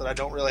shorts that I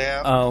don't really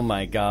have. Oh,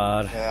 my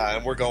God. Yeah,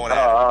 and we're going at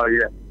it. Oh,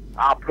 yeah.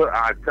 I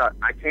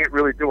can't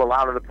really do a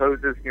lot of the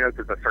poses,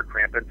 because I start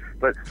cramping.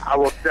 But I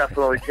will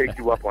definitely take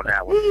you up on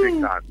that one, big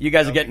time. You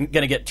guys are going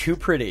to get too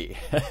pretty.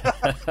 We're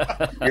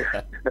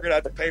going to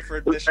have to pay for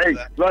admission Hey, to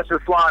that. Luscious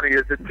Lonnie,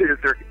 is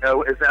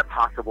that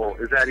possible?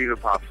 Is that even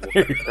possible?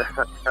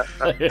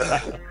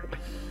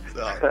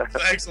 So,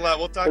 thanks a lot.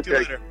 We'll talk to you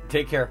later.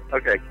 Take care.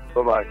 Okay.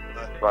 Bye-bye.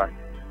 Bye.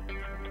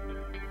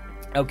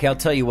 Okay, I'll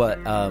tell you what,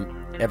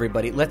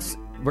 everybody. We're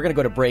going to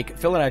go to break.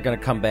 Phil and I are going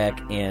to come back,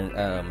 and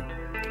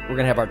we're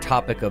going to have our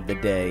topic of the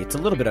day. It's a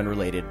little bit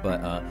unrelated, but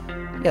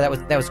that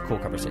was a cool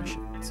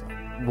conversation. So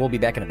we'll be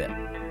back in a bit.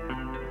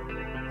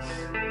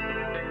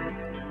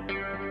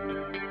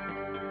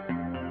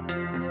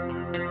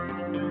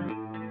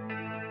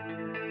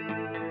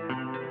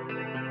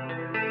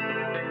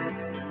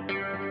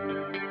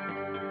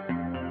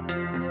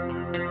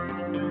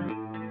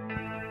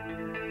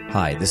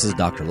 Hi, this is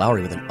Dr.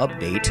 Lowry with an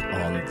update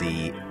on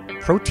the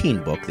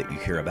protein book that you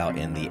hear about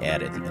in the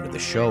ad at the end of the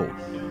show.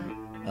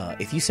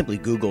 If you simply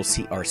Google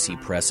CRC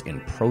Press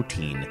and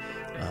protein,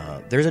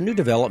 there's a new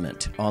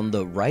development. On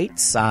the right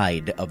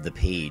side of the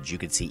page, you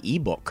can see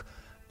ebook,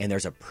 and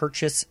there's a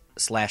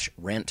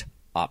purchase/rent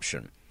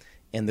option.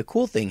 And the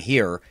cool thing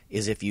here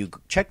is if you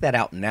check that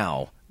out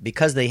now,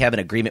 because they have an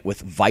agreement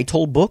with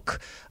VitalBook,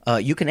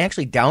 you can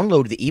actually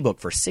download the ebook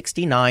for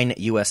 $69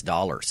 US.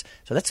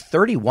 So that's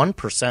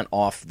 31%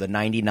 off the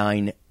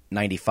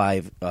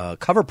 $99.95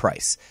 cover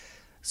price.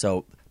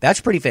 So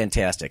that's pretty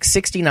fantastic.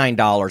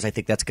 $69, I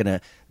think that's going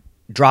to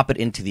drop it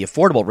into the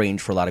affordable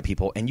range for a lot of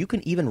people, and you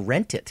can even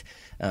rent it.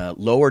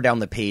 Lower down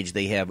the page,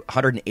 they have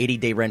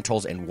 180-day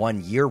rentals and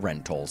 1-year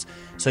rentals,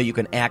 so you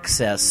can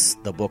access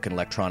the book in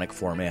electronic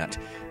format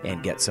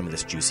and get some of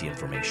this juicy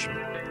information.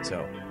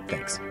 So,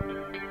 thanks.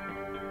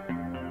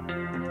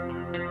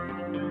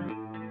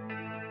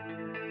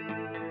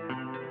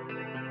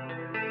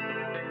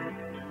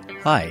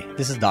 Hi,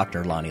 this is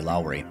Dr. Lonnie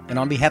Lowry, and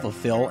on behalf of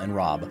Phil and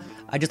Rob,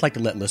 I'd just like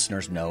to let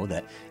listeners know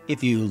that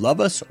if you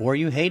love us or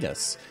you hate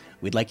us,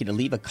 we'd like you to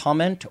leave a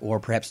comment or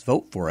perhaps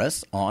vote for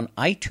us on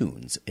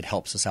iTunes. It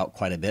helps us out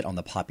quite a bit on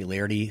the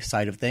popularity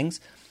side of things.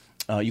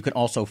 You can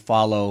also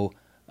follow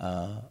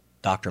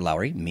Dr.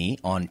 Lowry, me,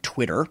 on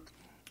Twitter.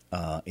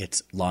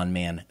 It's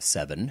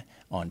Lawnman7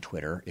 on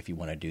Twitter if you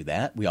want to do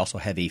that. We also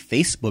have a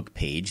Facebook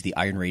page, the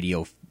Iron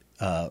Radio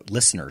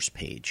listeners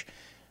page.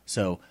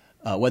 So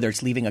whether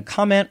it's leaving a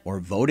comment or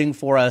voting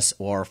for us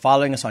or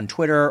following us on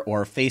Twitter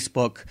or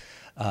Facebook,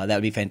 that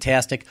would be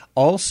fantastic.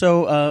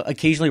 Also,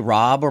 occasionally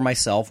Rob or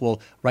myself will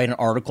write an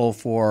article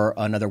for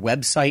another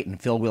website,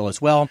 and Phil will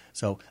as well.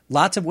 So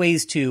lots of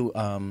ways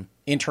to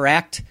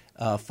interact,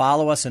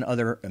 follow us in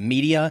other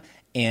media,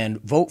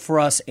 and vote for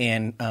us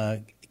and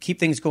keep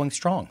things going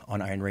strong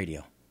on Iron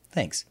Radio.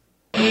 Thanks.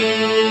 Like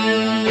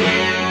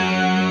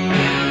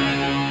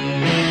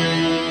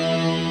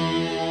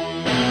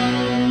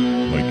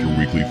your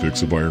weekly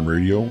fix of Iron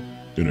Radio?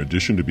 In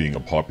addition to being a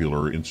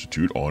popular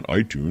institute on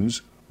iTunes,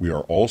 we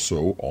are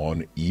also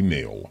on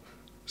email.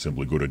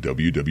 Simply go to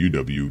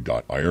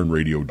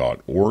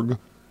www.ironradio.org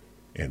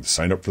and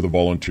sign up for the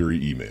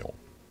voluntary email.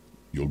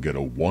 You'll get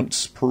a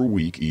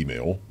once-per-week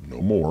email,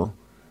 no more,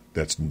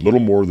 that's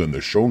little more than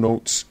the show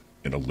notes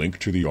and a link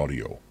to the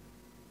audio.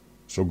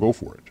 So go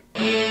for it.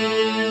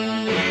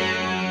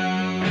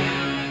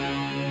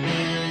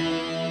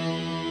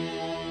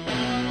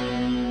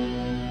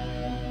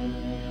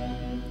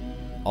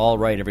 All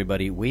right,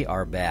 everybody, we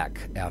are back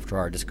after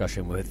our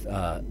discussion with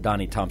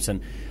Donnie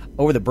Thompson.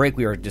 Over the break,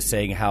 we were just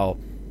saying how,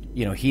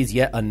 he's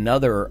yet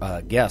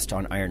another guest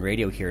on Iron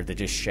Radio here that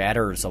just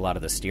shatters a lot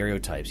of the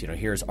stereotypes.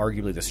 Here's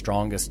arguably the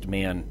strongest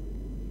man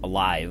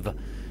alive,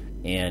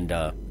 and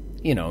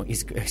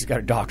he's got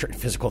a doctorate in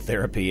physical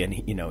therapy, and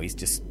he's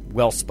just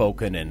well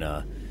spoken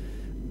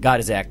and got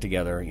his act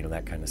together,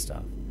 that kind of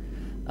stuff.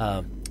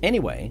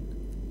 Anyway,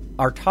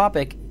 our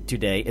topic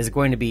today is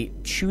going to be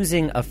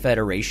choosing a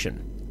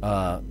federation,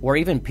 or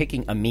even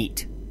picking a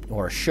meet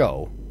or a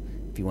show,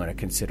 if you want to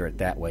consider it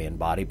that way in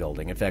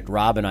bodybuilding. In fact,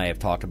 Rob and I have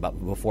talked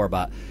before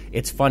about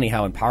it's funny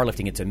how in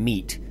powerlifting it's a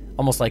meet,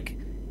 almost like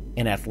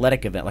an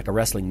athletic event, like a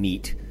wrestling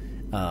meet.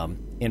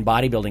 In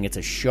bodybuilding, it's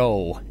a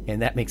show,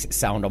 and that makes it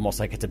sound almost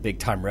like it's a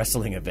big-time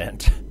wrestling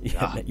event,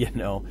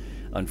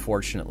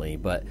 unfortunately.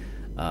 But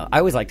I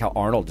always liked how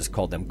Arnold just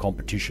called them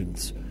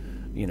competitions,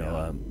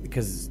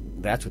 because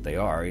that's what they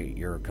are.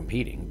 You're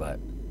competing. But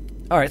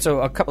all right, so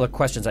a couple of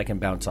questions I can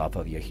bounce off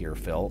of you here,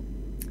 Phil.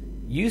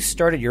 You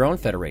started your own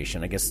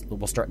federation. I guess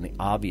we'll start in the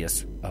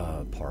obvious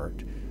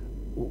part.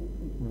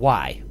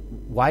 Why?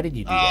 Why did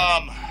you do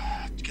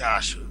that?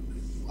 Gosh,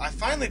 I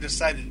finally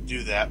decided to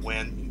do that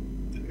when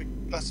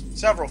a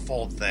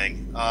several-fold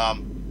thing.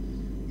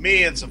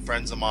 Me and some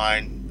friends of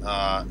mine,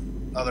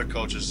 other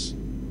coaches,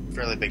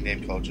 fairly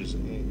big-name coaches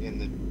in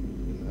the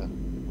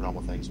realm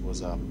of things,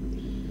 was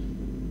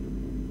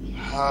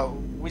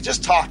we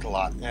just talked a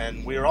lot,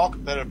 and we were all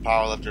competitive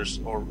powerlifters,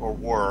 or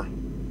were,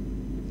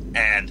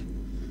 and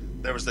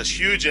there was this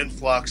huge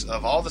influx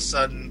of all of a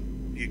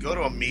sudden you go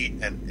to a meet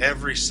and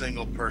every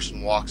single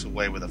person walks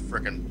away with a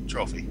frickin'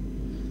 trophy.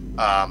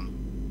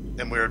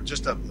 And we were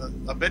just a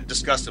bit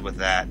disgusted with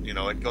that.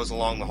 It goes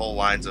along the whole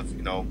lines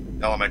of,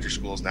 elementary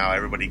schools now.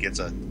 Everybody gets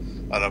a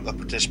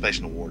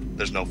participation award.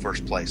 There's no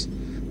first place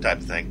type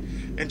of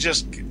thing. And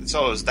just,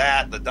 so it was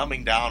that, the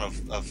dumbing down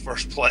of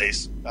first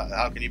place.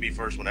 How can you be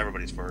first when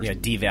everybody's first? Yeah,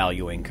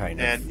 devaluing kind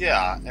of.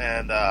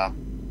 And,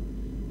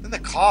 then the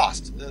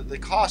cost. The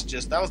cost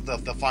that was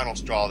the final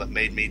straw that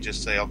made me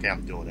just say, okay,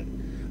 I'm doing it.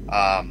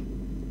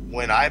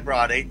 When I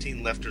brought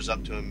 18 lifters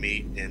up to a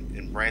meet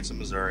in Branson,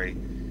 Missouri,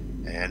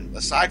 and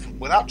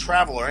without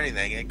travel or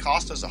anything, it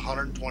cost us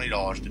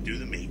 $120 to do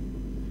the meet.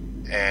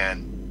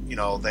 And,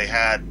 they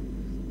had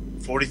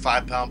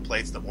 45-pound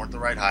plates that weren't the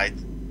right height.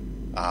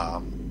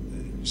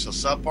 So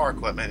subpar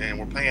equipment, and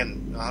we're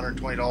paying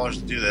 $120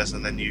 to do this,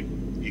 and then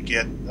you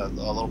get a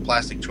little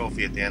plastic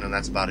trophy at the end, and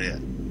that's about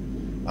it.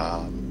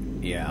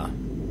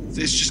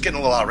 It's just getting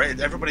a little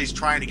outrageous. Everybody's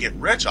trying to get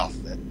rich off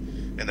of it.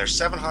 And there's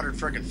 700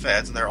 freaking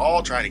feds, and they're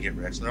all trying to get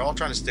rich, and they're all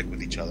trying to stick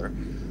with each other.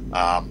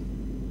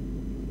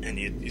 And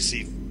you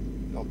see,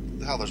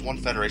 hell, there's one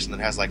federation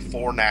that has like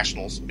 4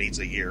 nationals meets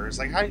a year. It's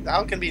like,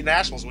 how can it be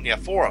nationals when you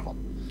have 4 of them?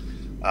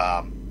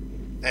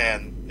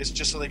 And it's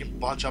just so they can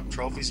bunch up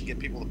trophies and get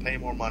people to pay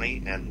more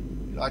money.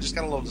 And I just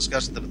got a little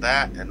disgusted with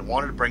that and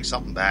wanted to bring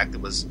something back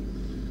that was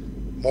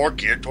more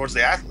geared towards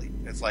the athlete.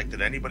 It's like,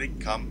 did anybody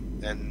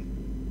come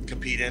and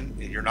compete in?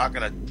 We're not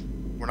gonna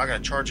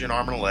charge you an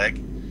arm and a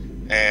leg,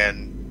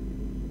 and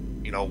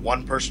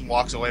one person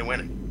walks away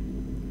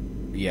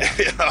winning. Yeah.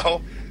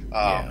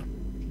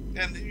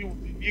 And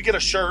you get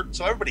a shirt,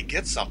 so everybody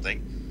gets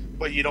something,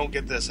 but you don't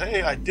get this,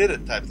 hey, I did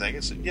it type thing.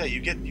 It's you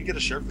get a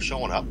shirt for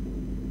showing up,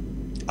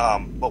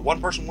 but one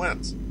person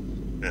wins.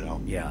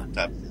 Yeah.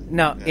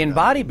 Now in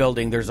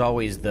bodybuilding, there's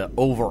always the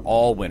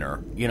overall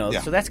winner.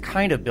 So that's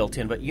kind of built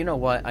in. But you know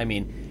what? I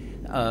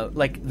mean,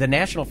 like the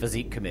National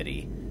Physique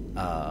Committee.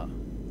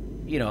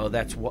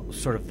 That's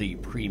sort of the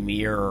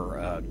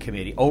premier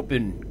committee.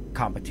 Open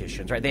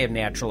competitions, right? They have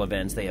natural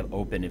events. They have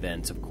open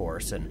events, of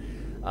course, and.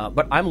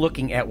 But I'm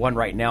looking at one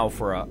right now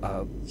for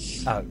a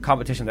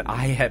competition that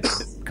I have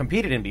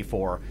competed in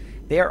before.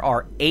 There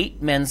are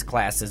 8 men's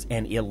classes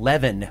and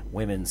 11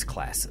 women's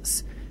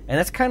classes. And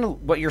that's kind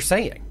of what you're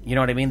saying. You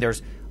know what I mean?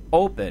 There's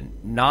open,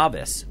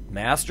 novice,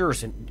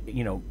 masters, and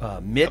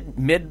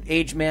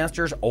mid-age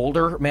masters,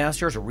 older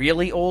masters,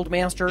 really old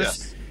masters.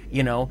 Yes.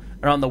 And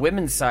on the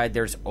women's side,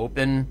 there's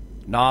open,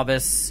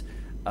 novice,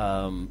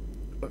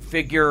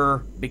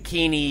 figure,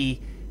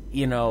 bikini,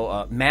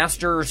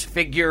 masters,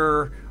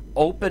 figure,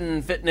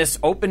 open fitness,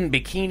 open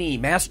bikini,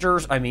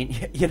 masters. I mean,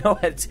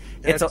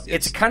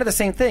 it's kind of the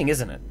same thing,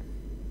 isn't it?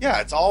 Yeah,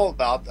 it's all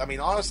about. I mean,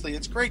 honestly,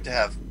 it's great to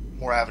have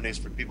more avenues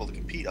for people to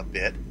compete a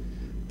bit,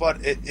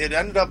 but it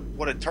ended up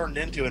what it turned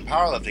into in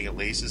powerlifting, at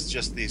least, is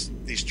just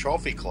these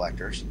trophy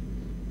collectors,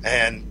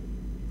 and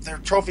they're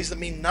trophies that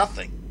mean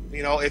nothing.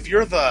 If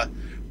you're the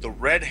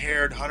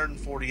red-haired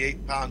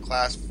 148-pound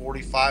class,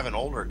 45 and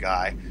older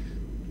guy,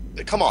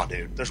 come on,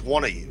 dude. There's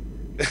one of you.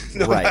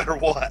 No matter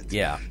what.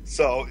 Yeah.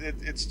 So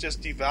it's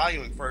just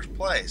devaluing first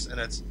place.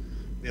 And it's,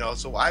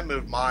 so I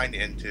moved mine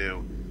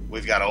into,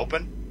 we've got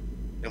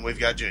open and we've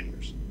got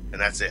juniors. And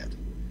that's it.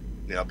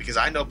 Because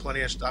I know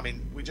plenty of,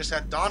 we just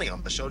had Donnie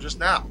on the show just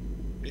now.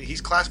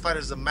 He's classified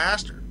as a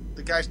master.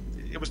 The guy,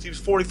 he was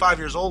 45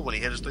 years old when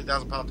he hit his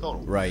 3,000-pound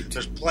total. Right.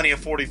 There's plenty of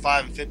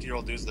 45 and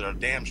 50-year-old dudes that are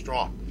damn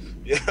strong.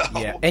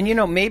 Yeah.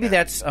 And, maybe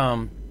that's,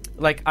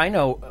 like, I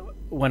know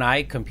when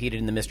I competed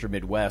in the Mr.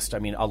 Midwest,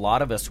 a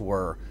lot of us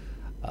were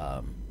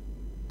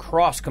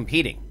cross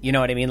competing. You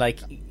know what I mean? Like,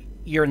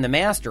 you're in the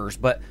Masters,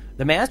 but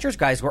the Masters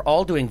guys were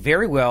all doing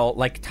very well,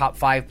 like top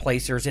 5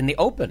 placers in the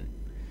Open.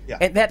 Yeah.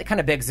 And that kind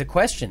of begs the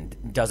question,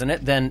 doesn't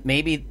it? Then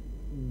maybe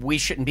we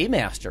shouldn't be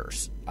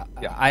masters.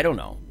 Yeah. I don't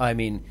know. I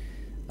mean,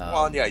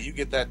 well, and yeah, you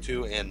get that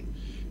too, and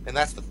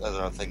that's the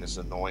other thing that's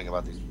annoying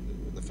about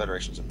the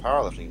federations in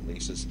powerlifting, at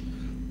least, is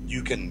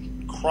you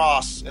can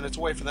cross, and it's a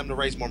way for them to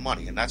raise more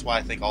money, and that's why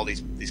I think all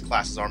these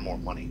classes are more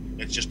money.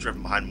 It's just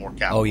driven behind more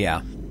capital. Oh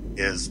yeah,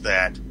 is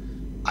that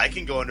I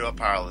can go into a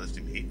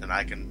powerlifting meet and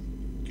I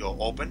can go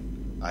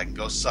open, I can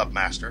go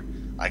submaster,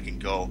 I can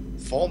go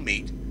full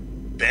meet,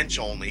 bench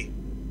only,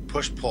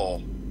 push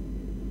pull,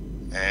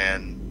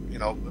 and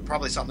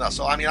probably something else.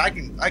 So I mean, I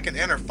can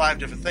enter 5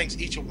 different things.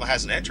 Each of them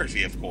has an entry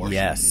fee, of course.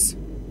 Yes.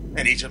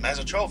 And each of them has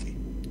a trophy.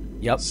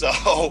 Yep.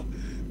 So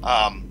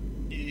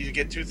you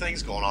get 2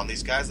 things going on.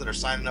 These guys that are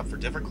signing up for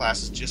different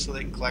classes just so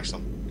they can collect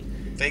some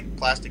fake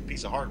plastic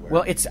piece of hardware.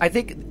 Well, I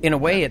think in a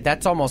way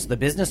that's almost the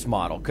business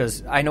model,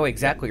 because I know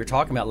exactly what you're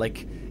talking about.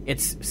 Like,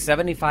 it's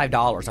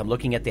 $75. I'm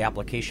looking at the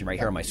application right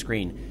here on my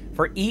screen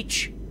for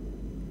each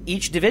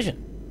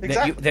division.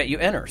 Exactly. that you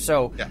enter.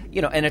 So,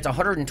 Yeah. And it's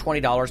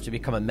 $120 to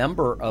become a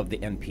member of the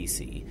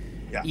NPC.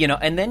 Yeah.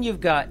 And then you've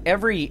got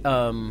every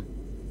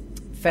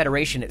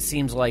federation, it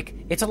seems like,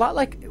 it's a lot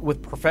like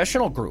with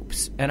professional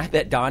groups. And I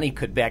bet Donnie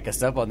could back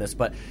us up on this,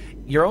 but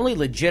you're only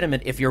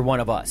legitimate if you're one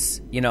of us.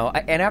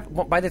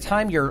 And by the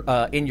time you're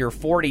in your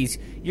 40s,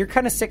 you're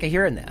kind of sick of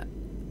hearing that.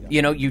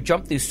 Yeah. You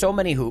jump through so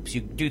many hoops,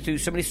 you do through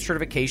so many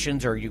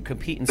certifications, or you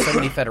compete in so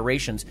many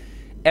federations.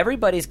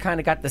 Everybody's kind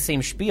of got the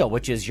same spiel,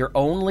 which is you're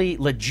only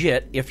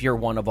legit if you're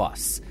one of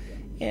us.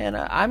 And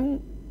I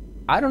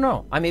don't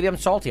know. Maybe I'm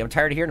salty. I'm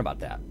tired of hearing about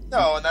that.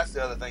 No, and that's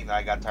the other thing that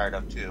I got tired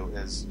of too,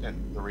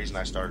 and the reason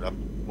I started up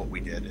what we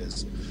did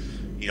is,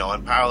 in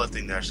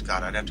powerlifting there,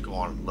 Scott, I'd have to go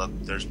on and look.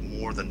 There's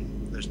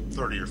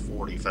 30 or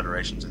 40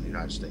 federations in the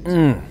United States.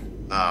 And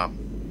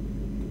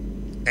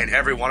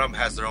every one of them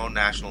has their own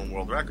national and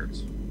world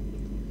records.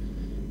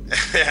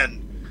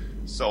 And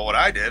so what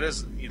I did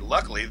is,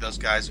 luckily, those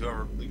guys,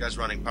 the guys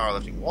running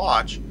Powerlifting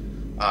Watch,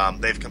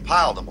 they've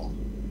compiled them all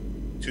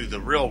to the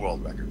real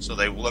world record. So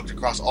they looked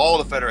across all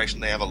the federation.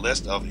 They have a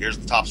list of, here's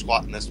the top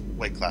squat in this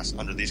weight class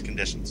under these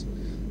conditions.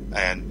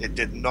 And it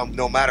did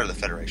no matter the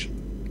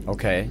federation.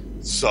 Okay.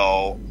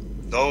 So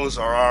those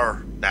are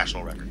our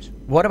national records.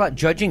 What about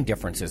judging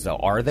differences, though?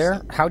 Are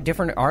there? How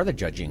different are the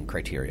judging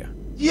criteria?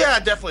 Yeah,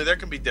 definitely. There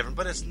can be different,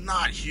 but it's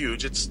not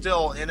huge. It's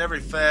still, in every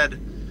fed,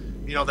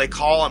 they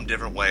call them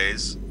different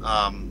ways.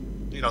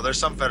 There's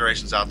some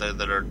federations out there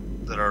that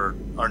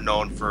are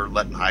known for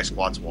letting high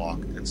squats walk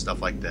and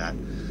stuff like that.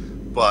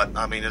 But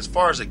I mean, as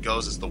far as it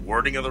goes, it's the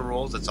wording of the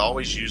rules. It's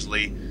always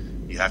usually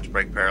you have to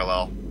break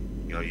parallel.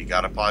 You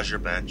got to pause your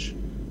bench,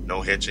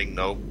 no hitching,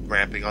 no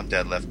ramping on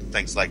deadlift,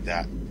 things like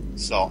that.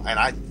 So,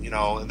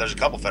 and there's a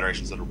couple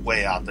federations that are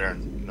way out there,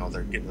 and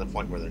they're getting to the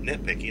point where they're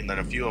nitpicky, and then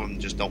a few of them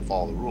just don't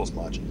follow the rules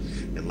much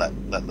and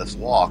let lifts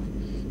walk.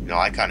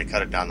 I kind of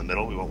cut it down the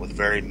middle. We went with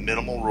very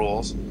minimal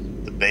rules,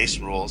 the base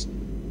rules,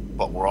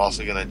 but we're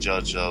also going to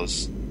judge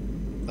those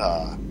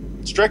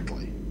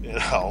strictly.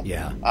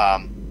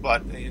 Yeah.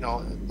 But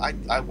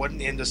I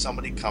wasn't into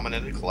somebody coming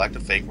in to collect a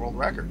fake world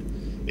record.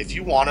 If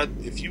you want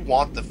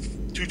the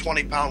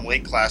 220-pound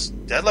weight class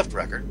deadlift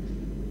record,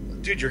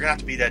 dude, you're gonna have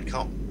to beat Ed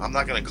Cohn. I'm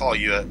not gonna call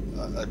you a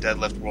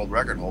deadlift world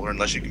record holder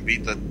unless you can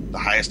beat the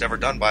highest ever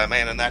done by a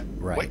man in that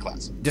weight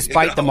class.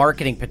 Despite the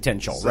marketing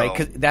potential, right?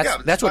 Because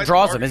that's what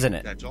draws them, isn't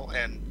it?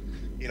 And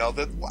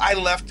I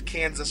left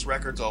Kansas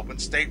records open,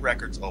 state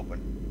records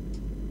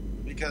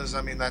open, because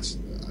that's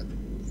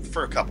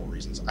for a couple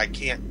reasons. I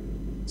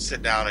can't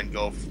sit down and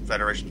go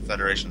federation to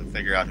federation and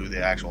figure out who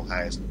the actual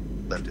highest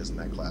lift is in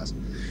that class,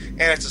 and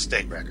it's a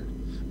state record.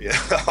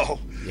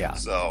 Yeah.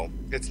 So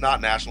it's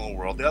not national or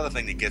world. The other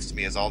thing that gets to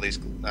me is all these.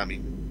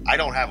 I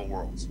don't have a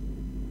worlds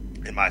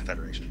in my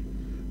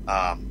federation,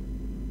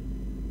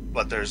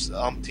 but there's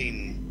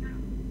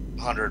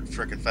 1,800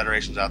 freaking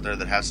federations out there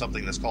that have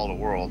something that's called a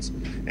worlds,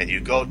 and you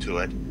go to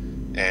it,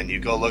 and you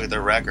go look at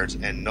their records,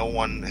 and no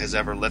one has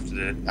ever lifted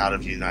it out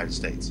of the United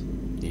States.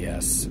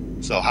 Yes.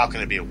 So how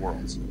can it be a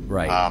worlds?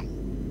 Right.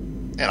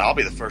 And I'll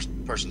be the first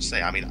person to say,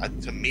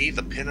 to me,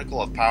 the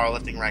pinnacle of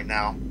powerlifting right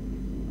now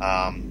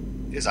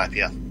is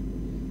IPF.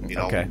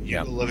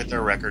 You look at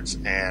their records,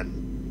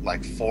 and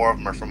like 4 of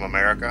them are from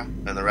America,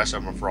 and the rest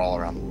of them are for all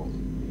around the world.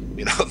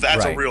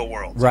 That's a real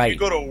world. So right. If you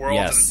go to a world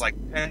and it's like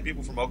 10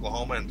 people from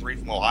Oklahoma and 3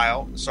 from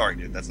Ohio, sorry,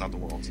 dude, that's not the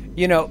world.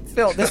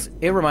 Phil,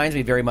 it reminds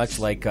me very much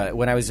like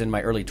when I was in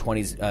my early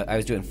 20s, I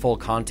was doing full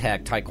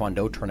contact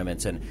Taekwondo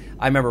tournaments, and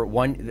I remember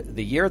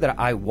the year that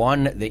I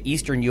won the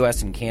Eastern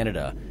U.S. and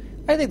Canada,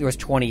 I think there was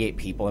 28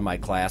 people in my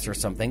class or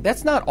something.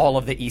 That's not all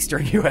of the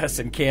Eastern U.S.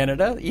 and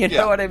Canada. You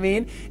know what I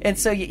mean? And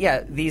so,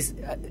 these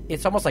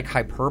it's almost like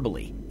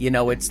hyperbole.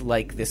 It's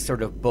like this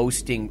sort of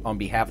boasting on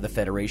behalf of the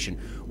federation.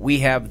 We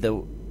have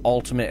the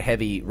ultimate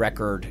heavy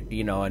record,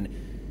 and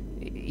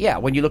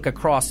when you look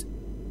across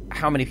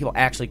how many people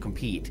actually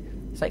compete,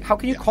 it's like, how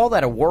can you call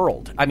that a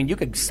world? You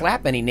could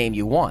slap any name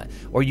you want,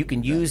 or you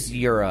can use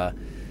your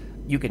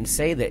you can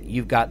say that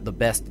you've got the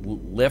best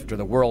lift or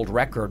the world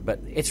record, but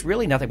it's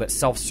really nothing but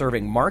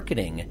self-serving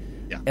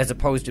marketing as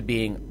opposed to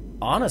being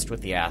honest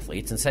with the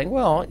athletes and saying,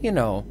 well,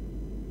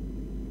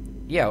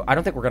 I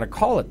don't think we're going to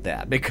call it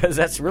that, because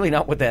that's really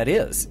not what that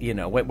is. You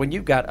know, when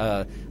you've got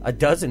a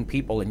dozen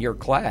people in your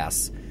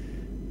class,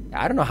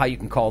 I don't know how you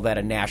can call that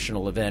a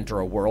national event or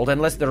a world,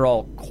 unless they're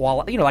all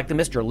quality. You know, like the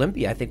Mr.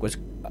 Olympia, I think was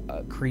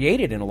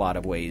created in a lot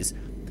of ways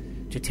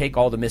to take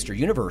all the Mr.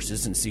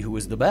 Universes and see who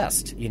was the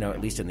best. You know, at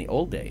least in the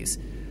old days.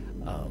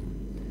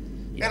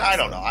 And I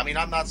don't know. I mean,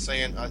 I'm not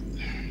saying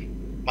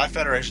my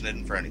federation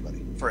isn't for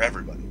anybody, for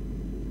everybody.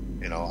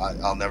 You know,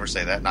 I'll never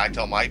say that. And I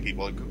tell my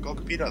people, go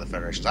compete in other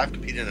federations. I've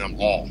competed in them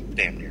all,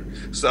 damn near.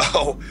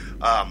 So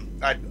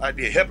I'd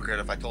be a hypocrite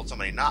if I told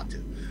somebody not to.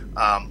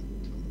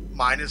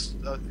 Mine is,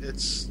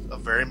 it's a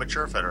very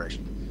mature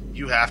federation.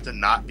 You have to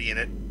not be in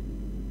it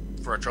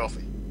for a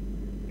trophy.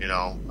 You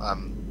know,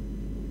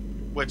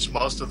 which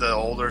most of the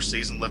older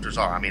seasoned lifters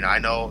are. I mean, I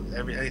know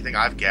anything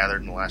I've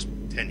gathered in the last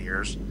 10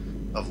 years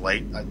of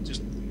late, I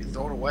just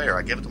throw it away or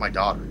I give it to my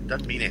daughter. It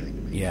doesn't mean anything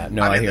to me. Yeah,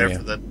 no, I hear you.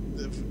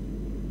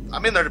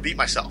 I'm in there to beat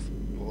myself.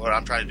 What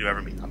I'm trying to do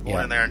every meet. I'm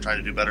going in there and trying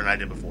to do better than I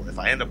did before. If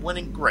I end up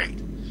winning,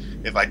 great.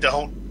 If I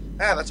don't,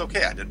 that's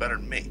okay. I did better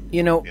than me.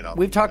 You know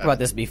we've talked about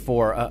this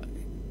before.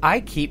 I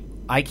keep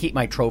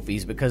my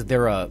trophies because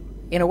they're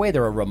in a way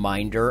they're a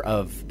reminder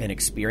of an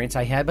experience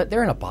I had, but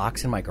they're in a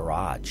box in my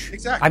garage.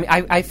 Exactly.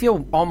 I mean, I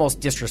feel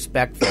almost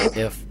disrespectful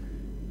if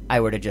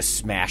I were to just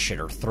smash it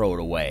or throw it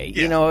away.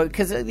 Yeah. You know,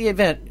 because the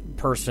event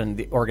person,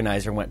 the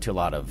organizer, went to a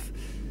lot of,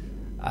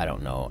 I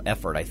don't know,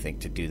 effort, I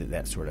think, to do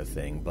that sort of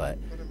thing. But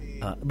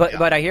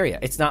but I hear you.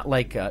 It's not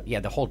like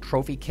the whole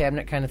trophy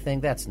cabinet kind of thing.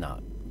 That's not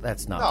for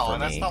me. No,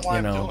 and that's not why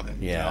I'm doing it.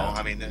 Yeah. You know,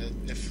 I mean,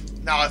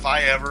 if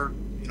I ever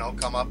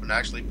come up and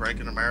actually break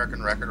an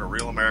American record, a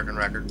real American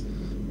record,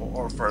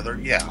 or further,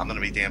 I'm going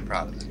to be damn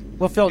proud of that.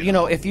 Well, Phil,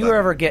 if you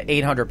ever get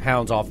 800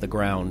 pounds off the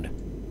ground,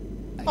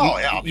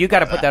 you got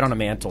to put that on a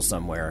mantle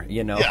somewhere,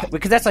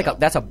 because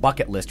that's a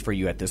bucket list for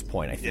you at this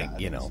point, I think,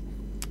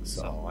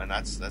 So, and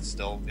that's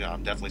still,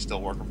 I'm definitely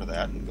still working for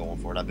that and going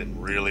for it. I've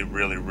been really,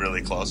 really,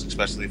 really close,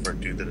 especially for a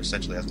dude that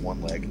essentially has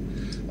one leg.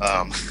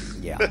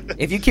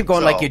 If you keep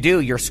going like you do,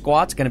 your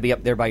squat's going to be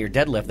up there by your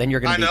deadlift. Then you're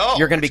going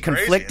to be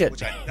conflicted.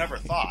 Crazy, which I never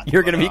thought.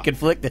 You're going to be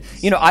conflicted.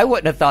 I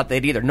wouldn't have thought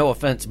that either. No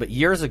offense, but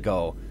years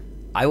ago,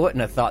 I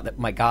wouldn't have thought that.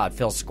 My God,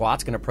 Phil's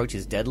squat's going to approach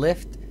his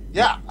deadlift.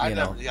 Yeah, I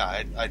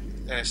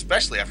and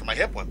especially after my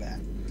hip went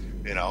bad.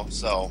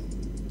 So.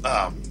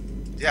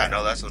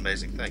 No, that's an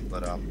amazing thing.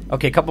 But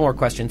okay, a couple more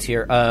questions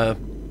here.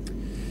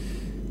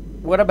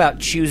 What about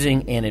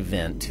choosing an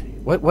event?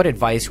 What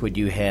advice would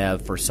you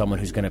have for someone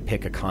who's going to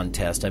pick a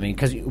contest? I mean,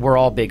 because we're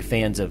all big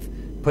fans of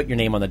put your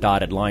name on the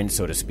dotted line,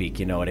 so to speak.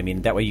 You know what I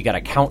mean? That way you got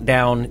a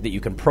countdown that you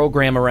can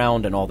program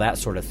around and all that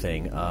sort of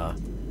thing.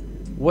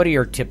 What are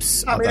your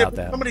tips about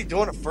that? Somebody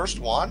doing a first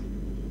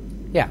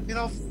one, yeah,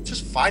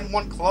 just find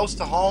one close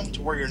to home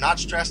to where you're not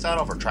stressed out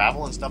over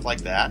travel and stuff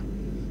like that.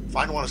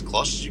 Find one as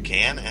close as you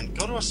can and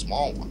go to a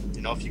small one.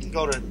 If you can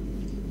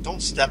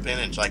don't step in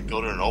and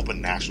go to an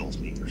open nationals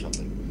meet or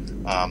something.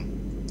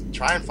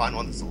 Try and find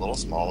one that's a little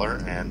smaller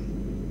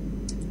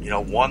and,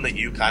 one that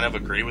you kind of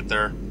agree with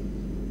their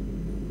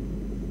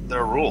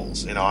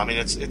rules. I mean,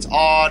 it's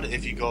odd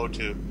if you go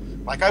to,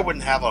 I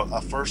wouldn't have a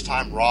first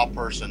time raw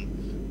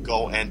person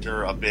go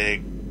enter a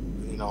big,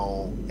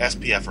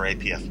 SPF or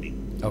APF meet.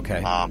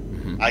 Okay.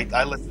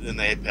 I lifted in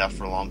the APF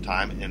for a long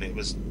time, and it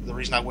was the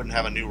reason I wouldn't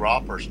have a new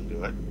raw person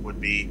do it would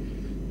be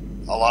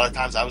a lot of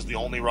times I was the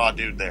only raw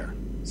dude there,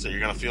 so you're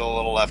going to feel a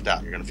little left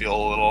out. You're going to feel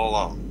a little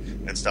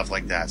alone and stuff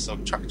like that. So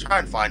try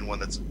and find one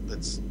that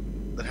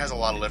has a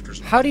lot of lifters.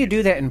 How do you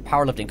do that in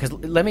powerlifting? Because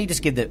let me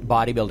just give the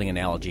bodybuilding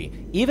analogy.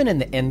 Even in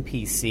the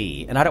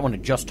NPC, and I don't want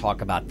to just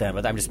talk about them,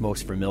 but I'm just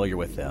most familiar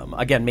with them.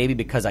 Again, maybe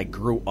because I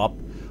grew up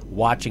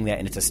watching that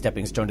and it's a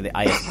stepping stone to the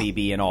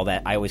IFBB and all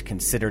that, I always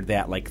considered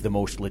that like the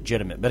most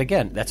legitimate. But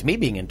again, that's me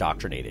being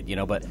indoctrinated,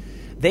 but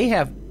they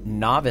have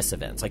novice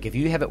events. Like if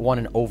you haven't won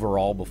an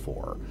overall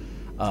before,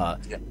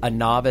 a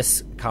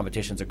novice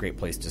competition is a great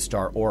place to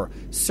start. Or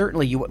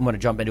certainly you wouldn't want to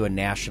jump into a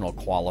national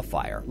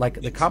qualifier.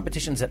 Like the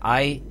competitions that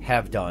I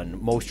have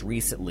done most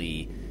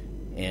recently,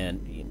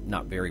 and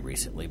not very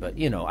recently, but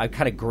I've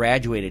kind of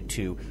graduated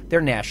to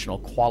their national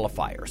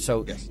qualifier.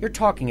 So you're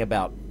talking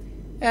about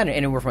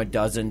anywhere from a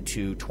dozen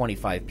to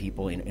 25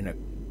 people in a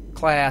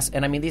class.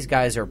 And, I mean, these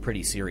guys are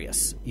pretty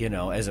serious,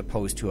 as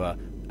opposed to a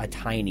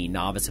tiny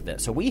novice event.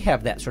 So we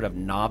have that sort of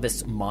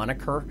novice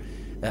moniker,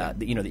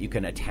 that you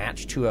can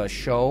attach to a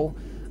show.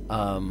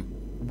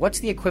 What's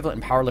the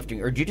equivalent in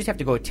powerlifting? Or do you just have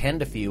to go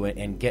attend a few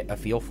and get a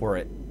feel for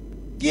it?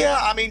 Yeah,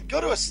 I mean,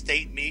 go to a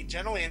state meet.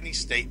 Generally, any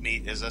state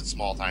meet is a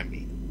small-time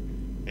meet.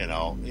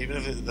 Even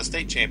if it's the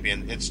state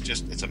champion, it's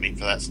a meet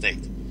for that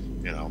state,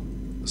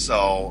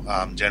 So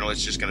generally,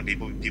 it's just going to be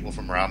people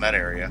from around that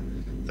area,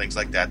 things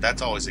like that.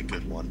 That's always a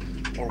good one,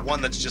 or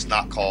one that's just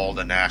not called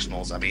a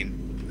nationals. I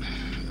mean,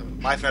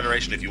 my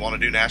federation, if you want to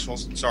do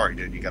nationals, sorry,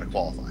 dude, you got to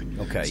qualify.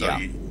 Okay, so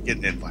you get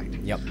an invite.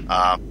 Yep.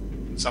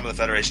 Some of the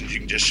federations you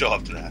can just show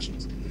up to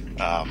nationals,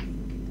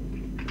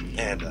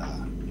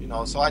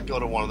 so I'd go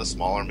to one of the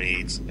smaller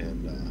meets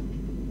and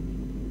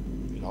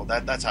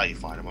That's how you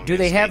find them. Do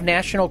they have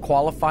national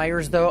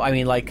qualifiers, though? I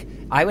mean, like,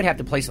 I would have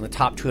to place in the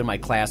top 2 in my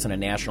class in a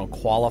national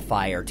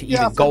qualifier to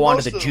even go on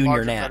to the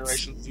junior nats.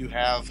 Federations, you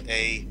have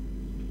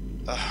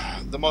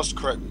most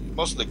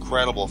of the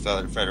credible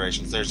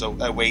federations. There's a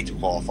way to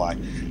qualify,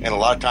 and a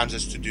lot of times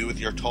it's to do with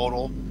your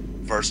total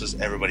versus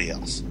everybody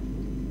else.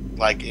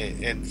 Like,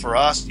 and for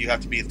us, you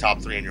have to be the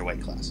top 3 in your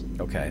weight class.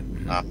 Okay.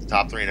 The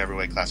top 3 in every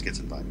weight class gets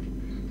invited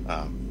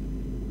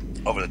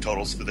over the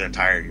totals for the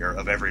entire year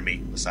of every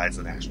meet besides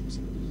the nationals.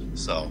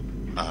 So,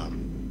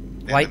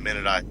 the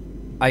minute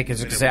I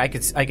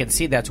can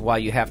see that's why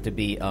you have to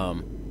be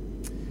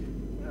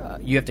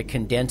you have to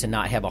condense and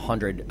not have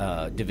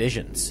 100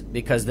 divisions,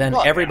 because then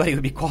everybody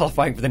would be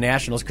qualifying for the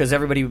nationals because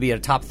everybody would be at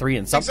a top 3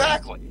 in something.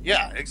 Exactly.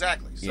 Yeah.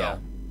 Exactly. So,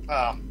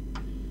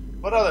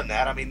 but other than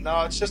that, I mean,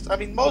 no, it's just, I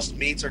mean, most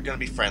meets are going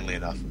to be friendly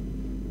enough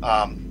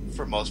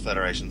for most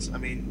federations. I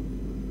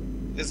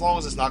mean, as long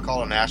as it's not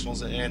called a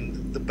nationals,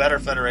 and the better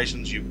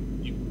federations,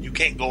 you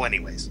can't go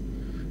anyways.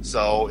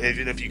 So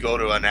even if you go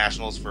to a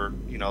nationals for,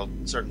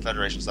 certain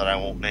federations that I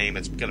won't name,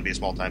 it's going to be a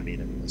small time meet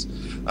anyways.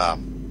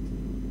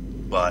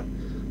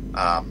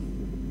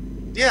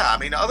 Yeah, I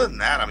mean, other than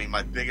that, I mean,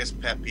 my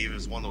biggest pet peeve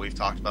is one that we've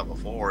talked about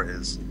before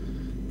is,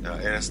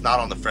 and it's not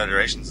on the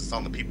federations, it's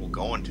on the people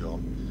going to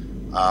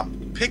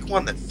them. Pick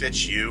one that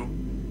fits you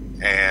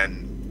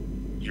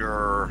and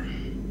your,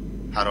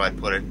 how do I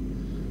put it,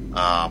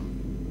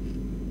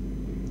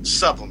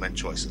 supplement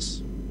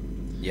choices.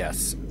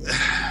 Yes.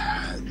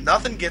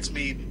 Nothing gets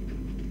me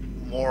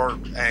more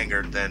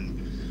angered than,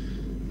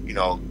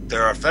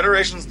 there are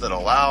federations that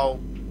allow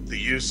the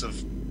use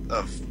of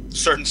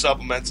certain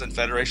supplements and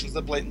federations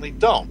that blatantly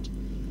don't.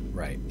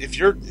 Right. If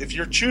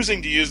you're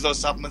choosing to use those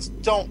supplements,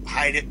 don't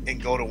hide it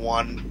and go to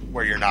one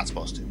where you're not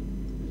supposed to.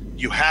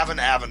 You have an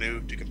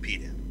avenue to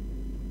compete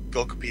in.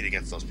 Go compete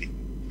against those people.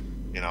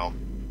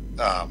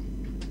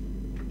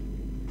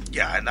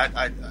 Yeah, and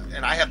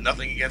I have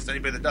nothing against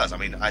anybody that does. I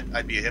mean,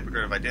 I'd be a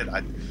hypocrite if I did.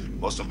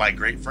 Most of my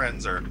great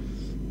friends are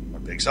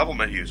big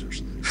supplement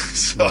users.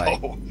 So,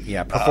 right.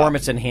 Yeah,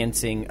 performance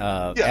enhancing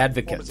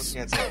advocates.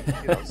 Performance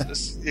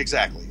enhancing,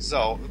 exactly.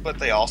 So, but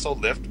they also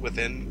lift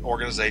within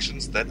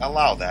organizations that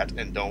allow that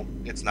and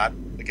don't. It's not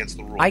against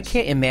the rules. I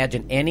can't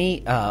imagine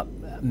any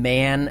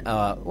man,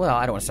 well,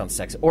 I don't want to sound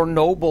sexist, or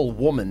noble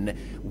woman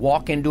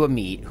walk into a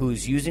meet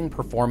who's using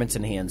performance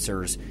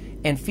enhancers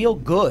and feel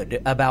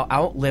good about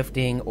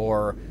outlifting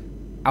or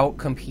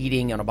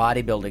out-competing on a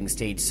bodybuilding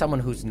stage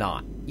someone who's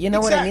not. You know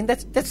what I mean?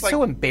 That's like,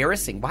 so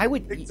embarrassing. Why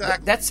would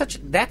that's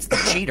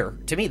the cheater.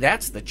 To me,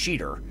 that's the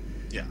cheater.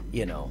 Yeah.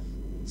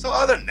 So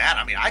other than that,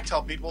 I mean, I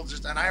tell people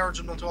and I urge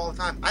them to all the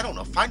time, I don't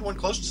know, find one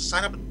close to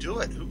sign up and do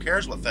it. Who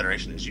cares what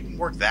federation it is? You can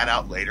work that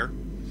out later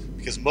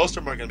because most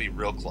of them are going to be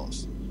real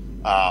close.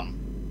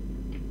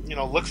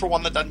 Look for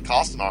one that doesn't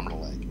cost an arm and a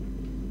leg,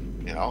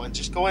 and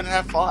just go in and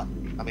have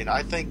fun. I mean,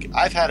 I think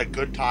I've had a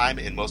good time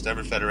in most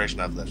every federation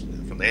I've lifted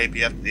in, from the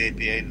APF to the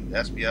APA to the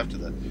SPF to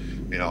the,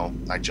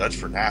 I judge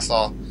for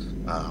Nassau,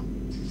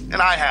 and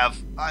I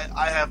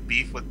have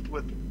beef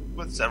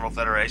with several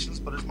federations,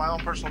 but it's my own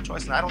personal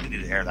choice, and I don't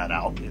need to air that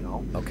out.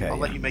 Okay, I'll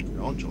let you make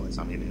your own choice.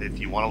 I mean, if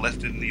you want to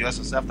lift it in the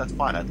USSF, that's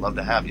fine. I'd love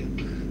to have you.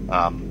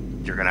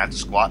 You're going to have to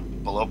squat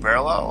below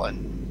parallel,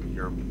 and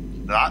you're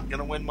not going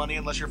to win money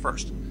unless you're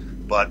first.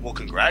 But we'll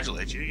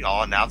congratulate you.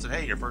 I'll announce it.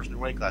 Hey, you're first in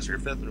your weight class, or you're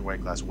fifth in your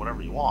weight class, or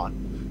whatever you want.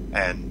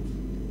 And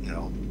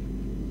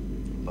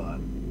but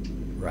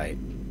right,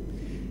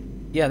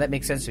 yeah, that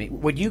makes sense to me.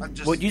 Would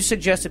you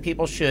suggest that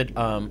people should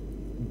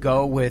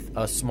go with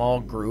a small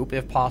group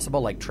if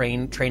possible, like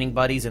training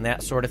buddies and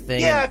that sort of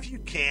thing? Yeah, if you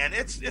can.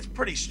 It's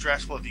pretty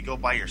stressful if you go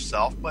by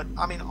yourself. But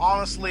I mean,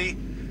 honestly,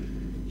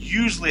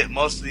 usually at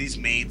most of these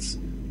meets,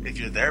 if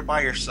you're there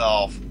by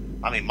yourself,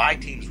 I mean, my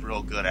team's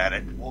real good at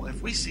it. Well,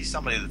 if we see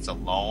somebody that's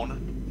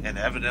alone and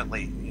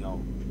evidently,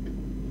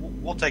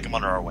 we'll take them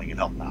under our wing and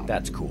help them out.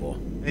 That's cool.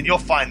 And you'll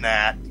find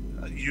that.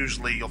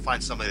 Usually you'll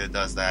find somebody that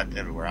does that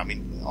everywhere. I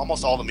mean,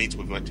 almost all the meets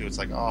we went to, it's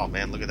like, oh,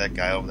 man, look at that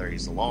guy over there.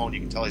 He's alone.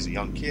 You can tell he's a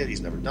young kid. He's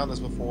never done this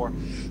before.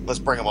 Let's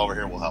bring him over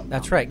here. We'll help him.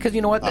 That's right. Because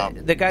you know what?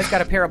 The guy's got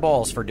a pair of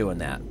balls for doing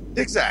that.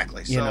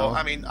 Exactly. So,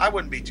 I mean, I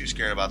wouldn't be too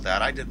scared about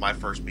that. I did my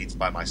first meets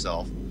by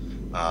myself.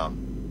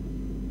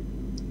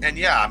 And,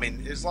 yeah, I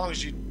mean, as long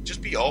as you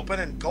just be open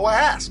and go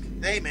ask.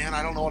 Hey, man,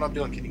 I don't know what I'm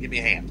doing. Can you give me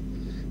a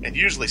hand? And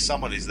usually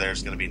somebody's there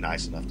is going to be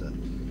nice enough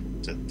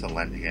to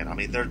lend a hand. I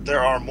mean, there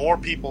are more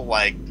people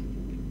like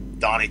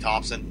Donnie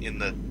Thompson in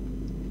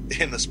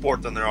the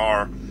sport than there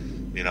are,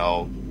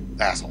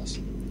 assholes.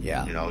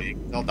 Yeah.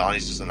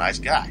 Donnie's just a nice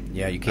guy.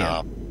 Yeah, you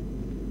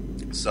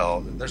can.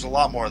 So there's a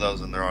lot more of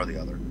those than there are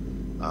the other.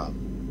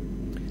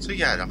 So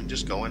yeah, I mean,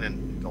 just go in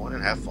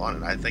and have fun.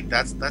 And I think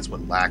that's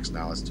what lacks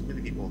now. Is too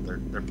many people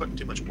they're putting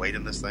too much weight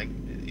in this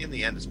thing. In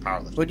the end, it's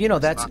powerless. But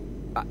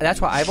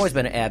that's why I've always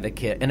been an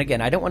advocate. And again,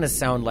 I don't want to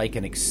sound like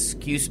an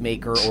excuse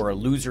maker or a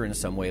loser in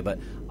some way, but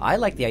I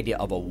like the idea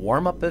of a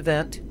warm-up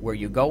event where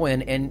you go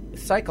in and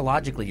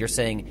psychologically you're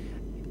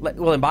saying,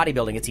 well, in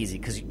bodybuilding it's easy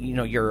because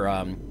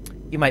you're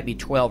you might be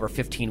 12 or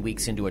 15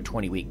 weeks into a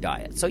 20-week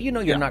diet, so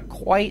you're not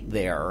quite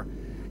there.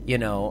 you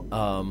know.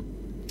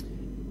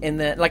 And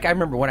then, like, I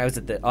remember when I was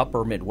at the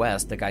upper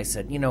Midwest, the guy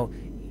said, you know,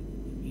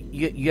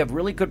 you have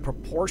really good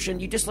proportion.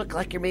 You just look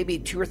like you're maybe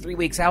 2 or 3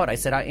 weeks out. I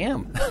said, I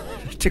am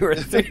 2 or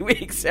 3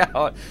 weeks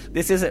out.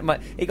 This isn't my.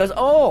 He goes,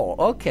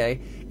 oh,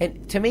 okay.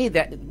 And to me,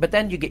 but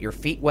then you get your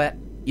feet wet.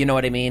 You know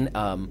what I mean?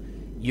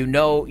 You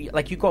know,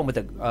 like you go in with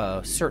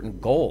a certain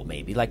goal,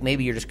 maybe. Like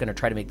maybe you're just going to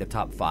try to make the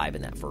top 5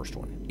 in that first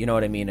one. You know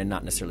what I mean? And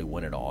not necessarily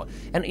win it all.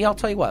 And I'll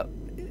tell you what,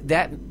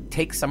 that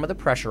takes some of the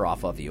pressure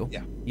off of you.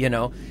 Yeah. You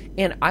know?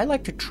 And I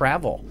like to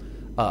travel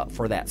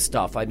for that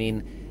stuff. I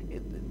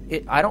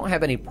mean, I don't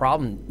have any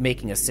problem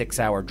making a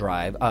 6-hour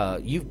drive.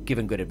 You've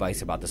given good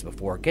advice about this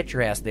before. Get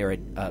your ass there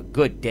a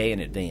good day in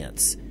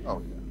advance.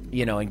 Oh, yeah.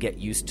 You know, and get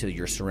used to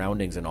your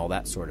surroundings and all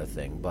that sort of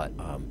thing. But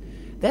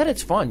that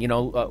it's fun. You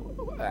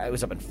know, I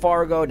was up in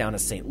Fargo, down in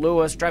St.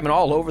 Louis, driving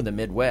all over the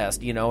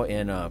Midwest. You know,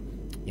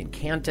 in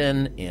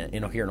Canton,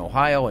 here in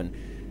Ohio, and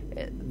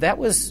that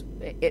was.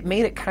 It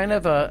made it kind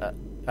of a.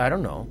 I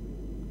don't know.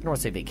 I don't want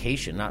to say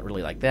vacation, not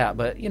really like that,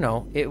 but you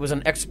know, it was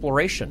an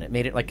exploration. It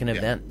made it like an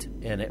event,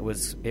 and it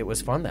was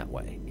fun that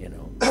way, you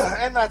know.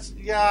 And that's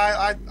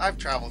I've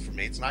traveled for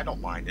meets, and I don't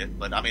mind it,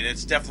 but I mean,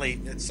 it's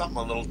something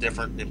a little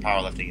different in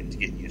powerlifting and to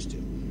get used to.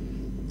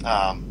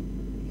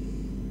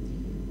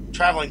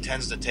 Traveling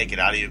tends to take it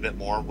out of you a bit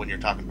more when you're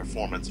talking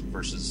performance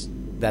versus.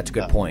 That's a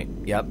good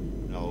point. Yep.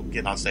 You know,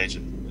 getting on stage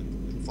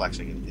and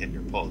flexing and hitting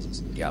your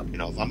poses. Yep. You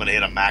know, if I'm going to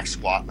hit a max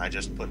squat and I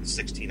just put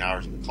 16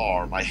 hours in the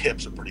car, my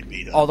hips are pretty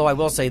beat up. Although I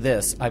will say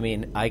this, I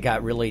mean, I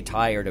got really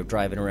tired of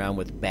driving around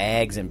with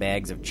bags and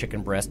bags of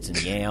chicken breasts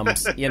and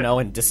yams, you know,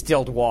 and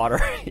distilled water.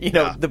 You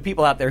know, the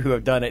people out there who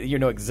have done it, you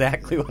know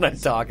exactly what I'm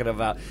talking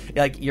about.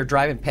 Like, you're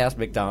driving past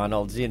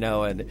McDonald's, you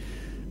know, and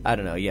I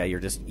don't know,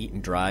 you're just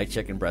eating dry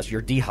chicken breasts.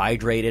 You're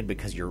dehydrated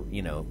because you're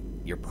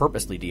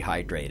purposely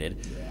dehydrated.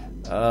 Yeah.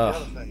 The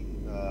other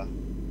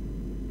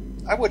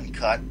thing, I wouldn't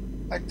cut.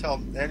 I'd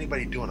tell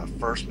anybody doing a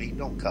first meet,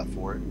 don't cut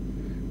for it.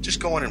 Just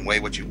go in and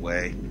weigh what you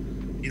weigh.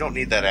 You don't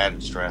need that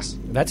added stress.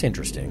 That's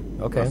interesting.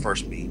 Okay. For a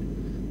first meet.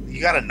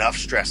 You got enough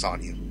stress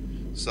on you.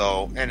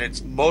 So, and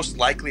it's most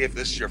likely if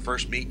this is your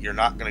first meet, you're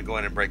not going to go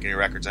in and break any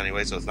records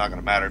anyway, so it's not going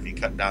to matter if you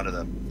cut down to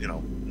the,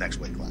 next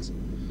weight class.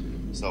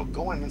 So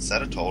go in and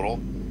set a total.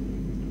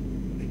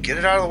 Get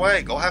it out of the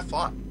way. Go have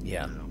fun.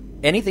 Yeah.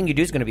 Anything you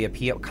do is going to be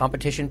a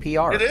competition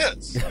PR. It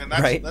is. And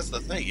that's, right? That's the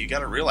thing. You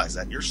got to realize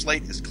that. Your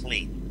slate is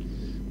clean.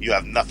 You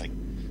have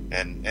nothing.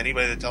 And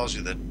anybody that tells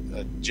you that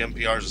a gym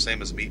PR is the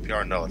same as a meet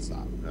PR, no, it's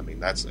not. I mean,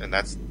 that's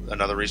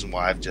another reason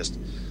why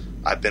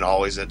I've been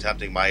always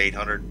attempting my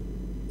 800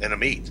 in a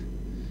meet,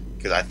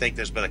 because I think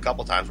there's been a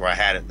couple times where I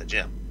had it in the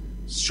gym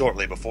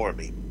shortly before a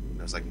meet. And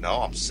I was like,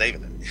 no, I'm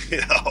saving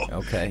it,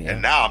 Okay. Yeah.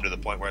 And now I'm to the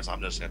point where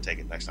I'm just going to take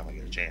it next time I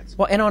get a chance.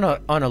 Well, and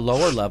on a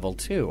lower level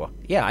too.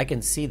 Yeah, I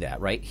can see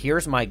that. Right.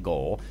 Here's my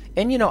goal,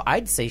 and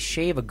I'd say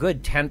shave a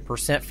good 10%,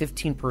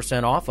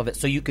 15% off of it,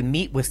 so you can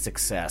meet with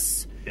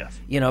success. Yes.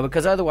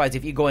 Because otherwise,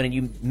 if you go in and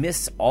you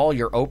miss all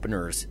your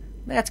openers,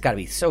 that's got to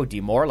be so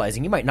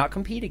demoralizing. You might not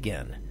compete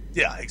again.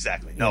 Yeah,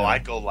 exactly. No,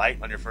 I'd go light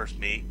on your first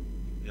meet.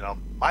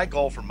 My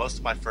goal for most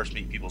of my first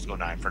meet people is go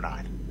 9 for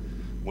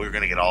 9. We're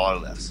going to get all our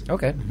lifts.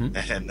 Okay.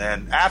 Mm-hmm. And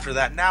then after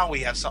that, now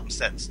we have something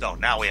set in stone.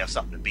 Now we have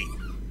something to beat.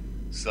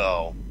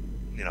 So,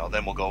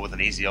 then we'll go with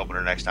an easy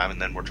opener next time, and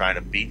then we're trying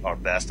to beat our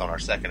best on our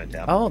second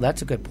attempt. Oh,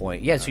 that's a good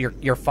point. Yeah, so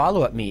your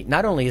follow-up meet,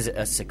 not only is it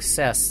a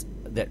success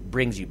that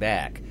brings you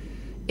back,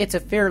 it's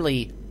a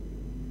fairly,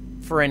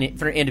 for an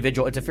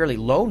individual, it's a fairly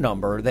low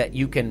number that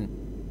you can,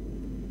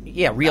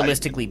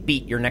 realistically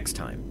beat your next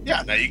time.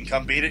 Yeah, now you can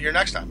come beat it your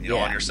next time.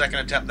 On your second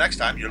attempt next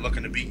time, you're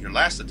looking to beat your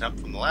last attempt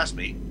from the last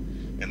meet.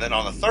 And then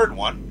on the third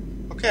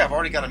one, okay, I've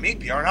already got a meet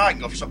PR, now I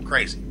can go for something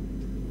crazy.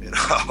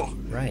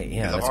 Right,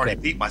 yeah. Because I've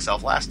already beat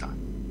myself last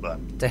time. But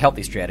it's a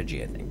healthy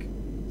strategy, I think.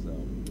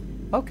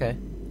 Okay.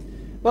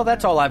 Well,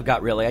 that's all I've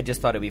got, really. I just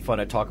thought it'd be fun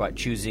to talk about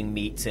choosing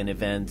meets and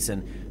events,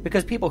 and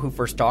because people who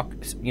first talk,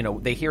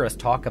 they hear us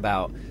talk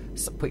about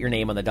put your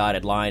name on the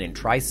dotted line and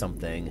try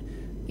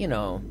something,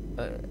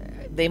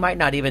 they might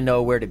not even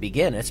know where to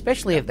begin,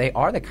 especially if they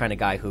are the kind of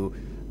guy who,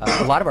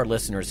 a lot of our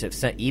listeners have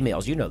sent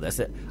emails, this,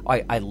 that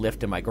I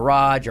lift in my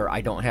garage, or I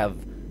don't have,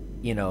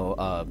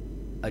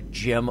 a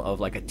gym of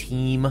like a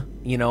team,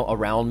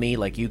 around me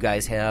like you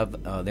guys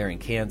have there in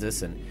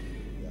Kansas, and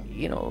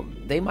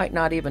they might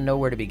not even know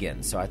where to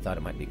begin. So I thought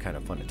it might be kind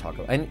of fun to talk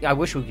about. And I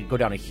wish we could go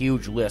down a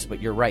huge list,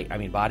 but you're right. I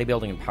mean,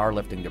 bodybuilding and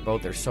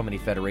powerlifting, there's so many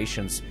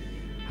federations.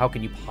 How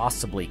can you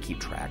possibly keep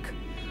track?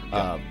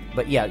 Yeah.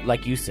 But yeah,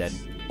 like you said,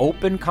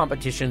 open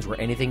competitions where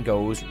anything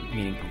goes,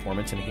 meaning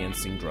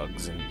performance-enhancing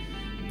drugs and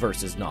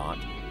versus not.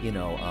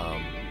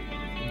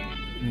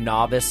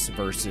 Novice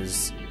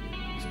versus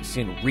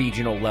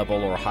regional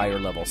level or higher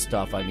level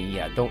stuff. I mean,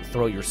 don't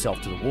throw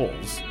yourself to the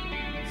wolves.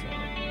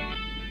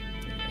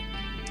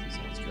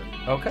 sounds good.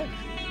 Okay.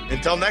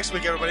 Until next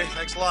week, everybody.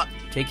 Thanks a lot.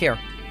 Take care.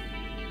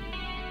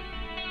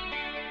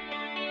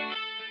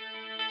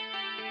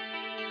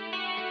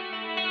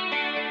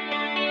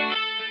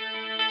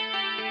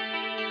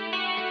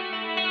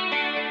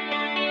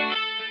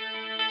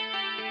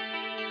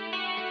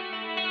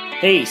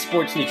 Hey,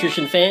 sports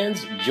nutrition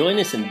fans, join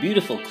us in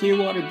beautiful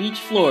Clearwater Beach,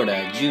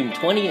 Florida, June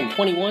 20 and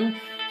 21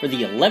 for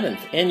the 11th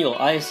Annual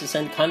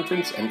ISSN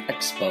Conference and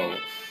Expo.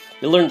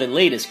 You'll learn the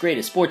latest,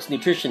 greatest sports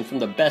nutrition from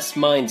the best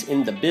minds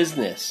in the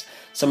business.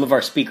 Some of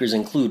our speakers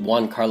include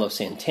Juan Carlos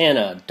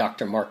Santana,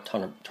 Dr. Mark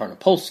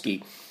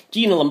Tarnopolsky,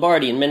 Gina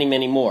Lombardi, and many,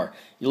 many more.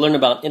 You'll learn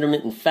about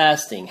intermittent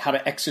fasting, how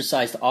to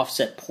exercise to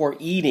offset poor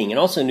eating, and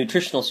also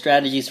nutritional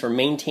strategies for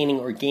maintaining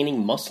or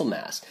gaining muscle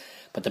mass.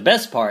 But the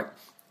best part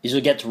is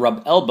you'll get to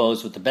rub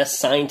elbows with the best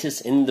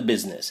scientists in the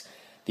business.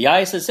 The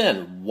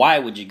ISSN, why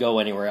would you go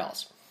anywhere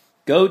else?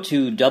 Go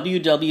to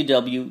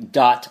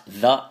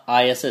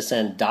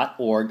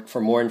www.theissn.org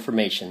for more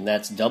information.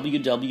 That's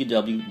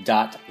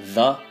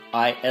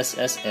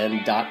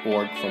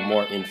www.theissn.org for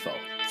more info.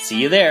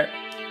 See you there.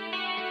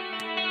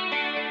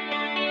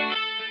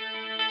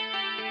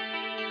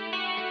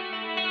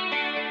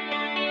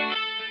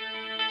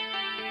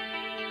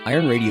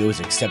 Iron Radio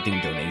is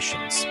accepting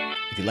donations.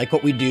 If you like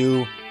what we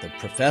do, the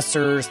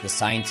professors, the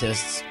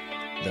scientists,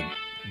 the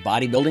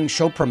bodybuilding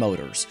show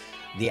promoters,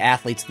 the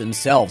athletes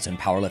themselves in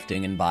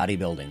powerlifting and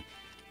bodybuilding,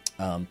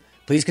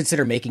 please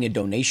consider making a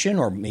donation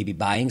or maybe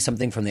buying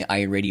something from the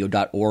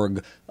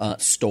ironradio.org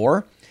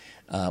store.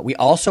 We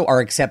also are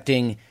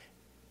accepting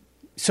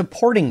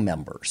supporting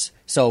members.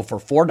 So for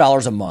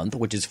 $4 a month,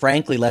 which is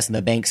frankly less than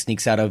the bank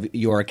sneaks out of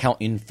your account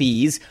in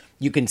fees,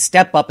 you can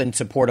step up and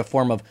support a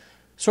form of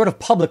sort of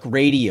public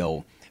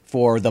radio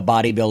for the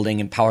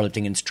bodybuilding and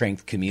powerlifting and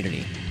strength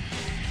community.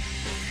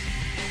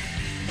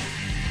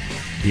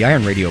 The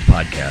Iron Radio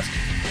podcast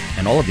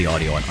and all of the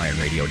audio on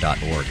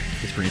ironradio.org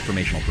is for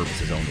informational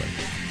purposes only.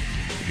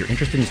 If you're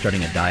interested in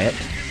starting a diet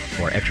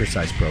or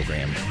exercise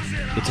program,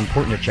 it's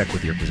important to check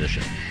with your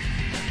physician.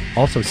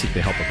 Also seek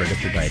the help of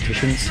registered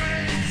dietitians,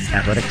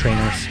 athletic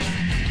trainers,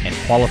 and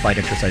qualified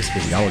exercise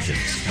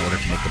physiologists in order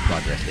to make the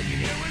progress that you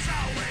need.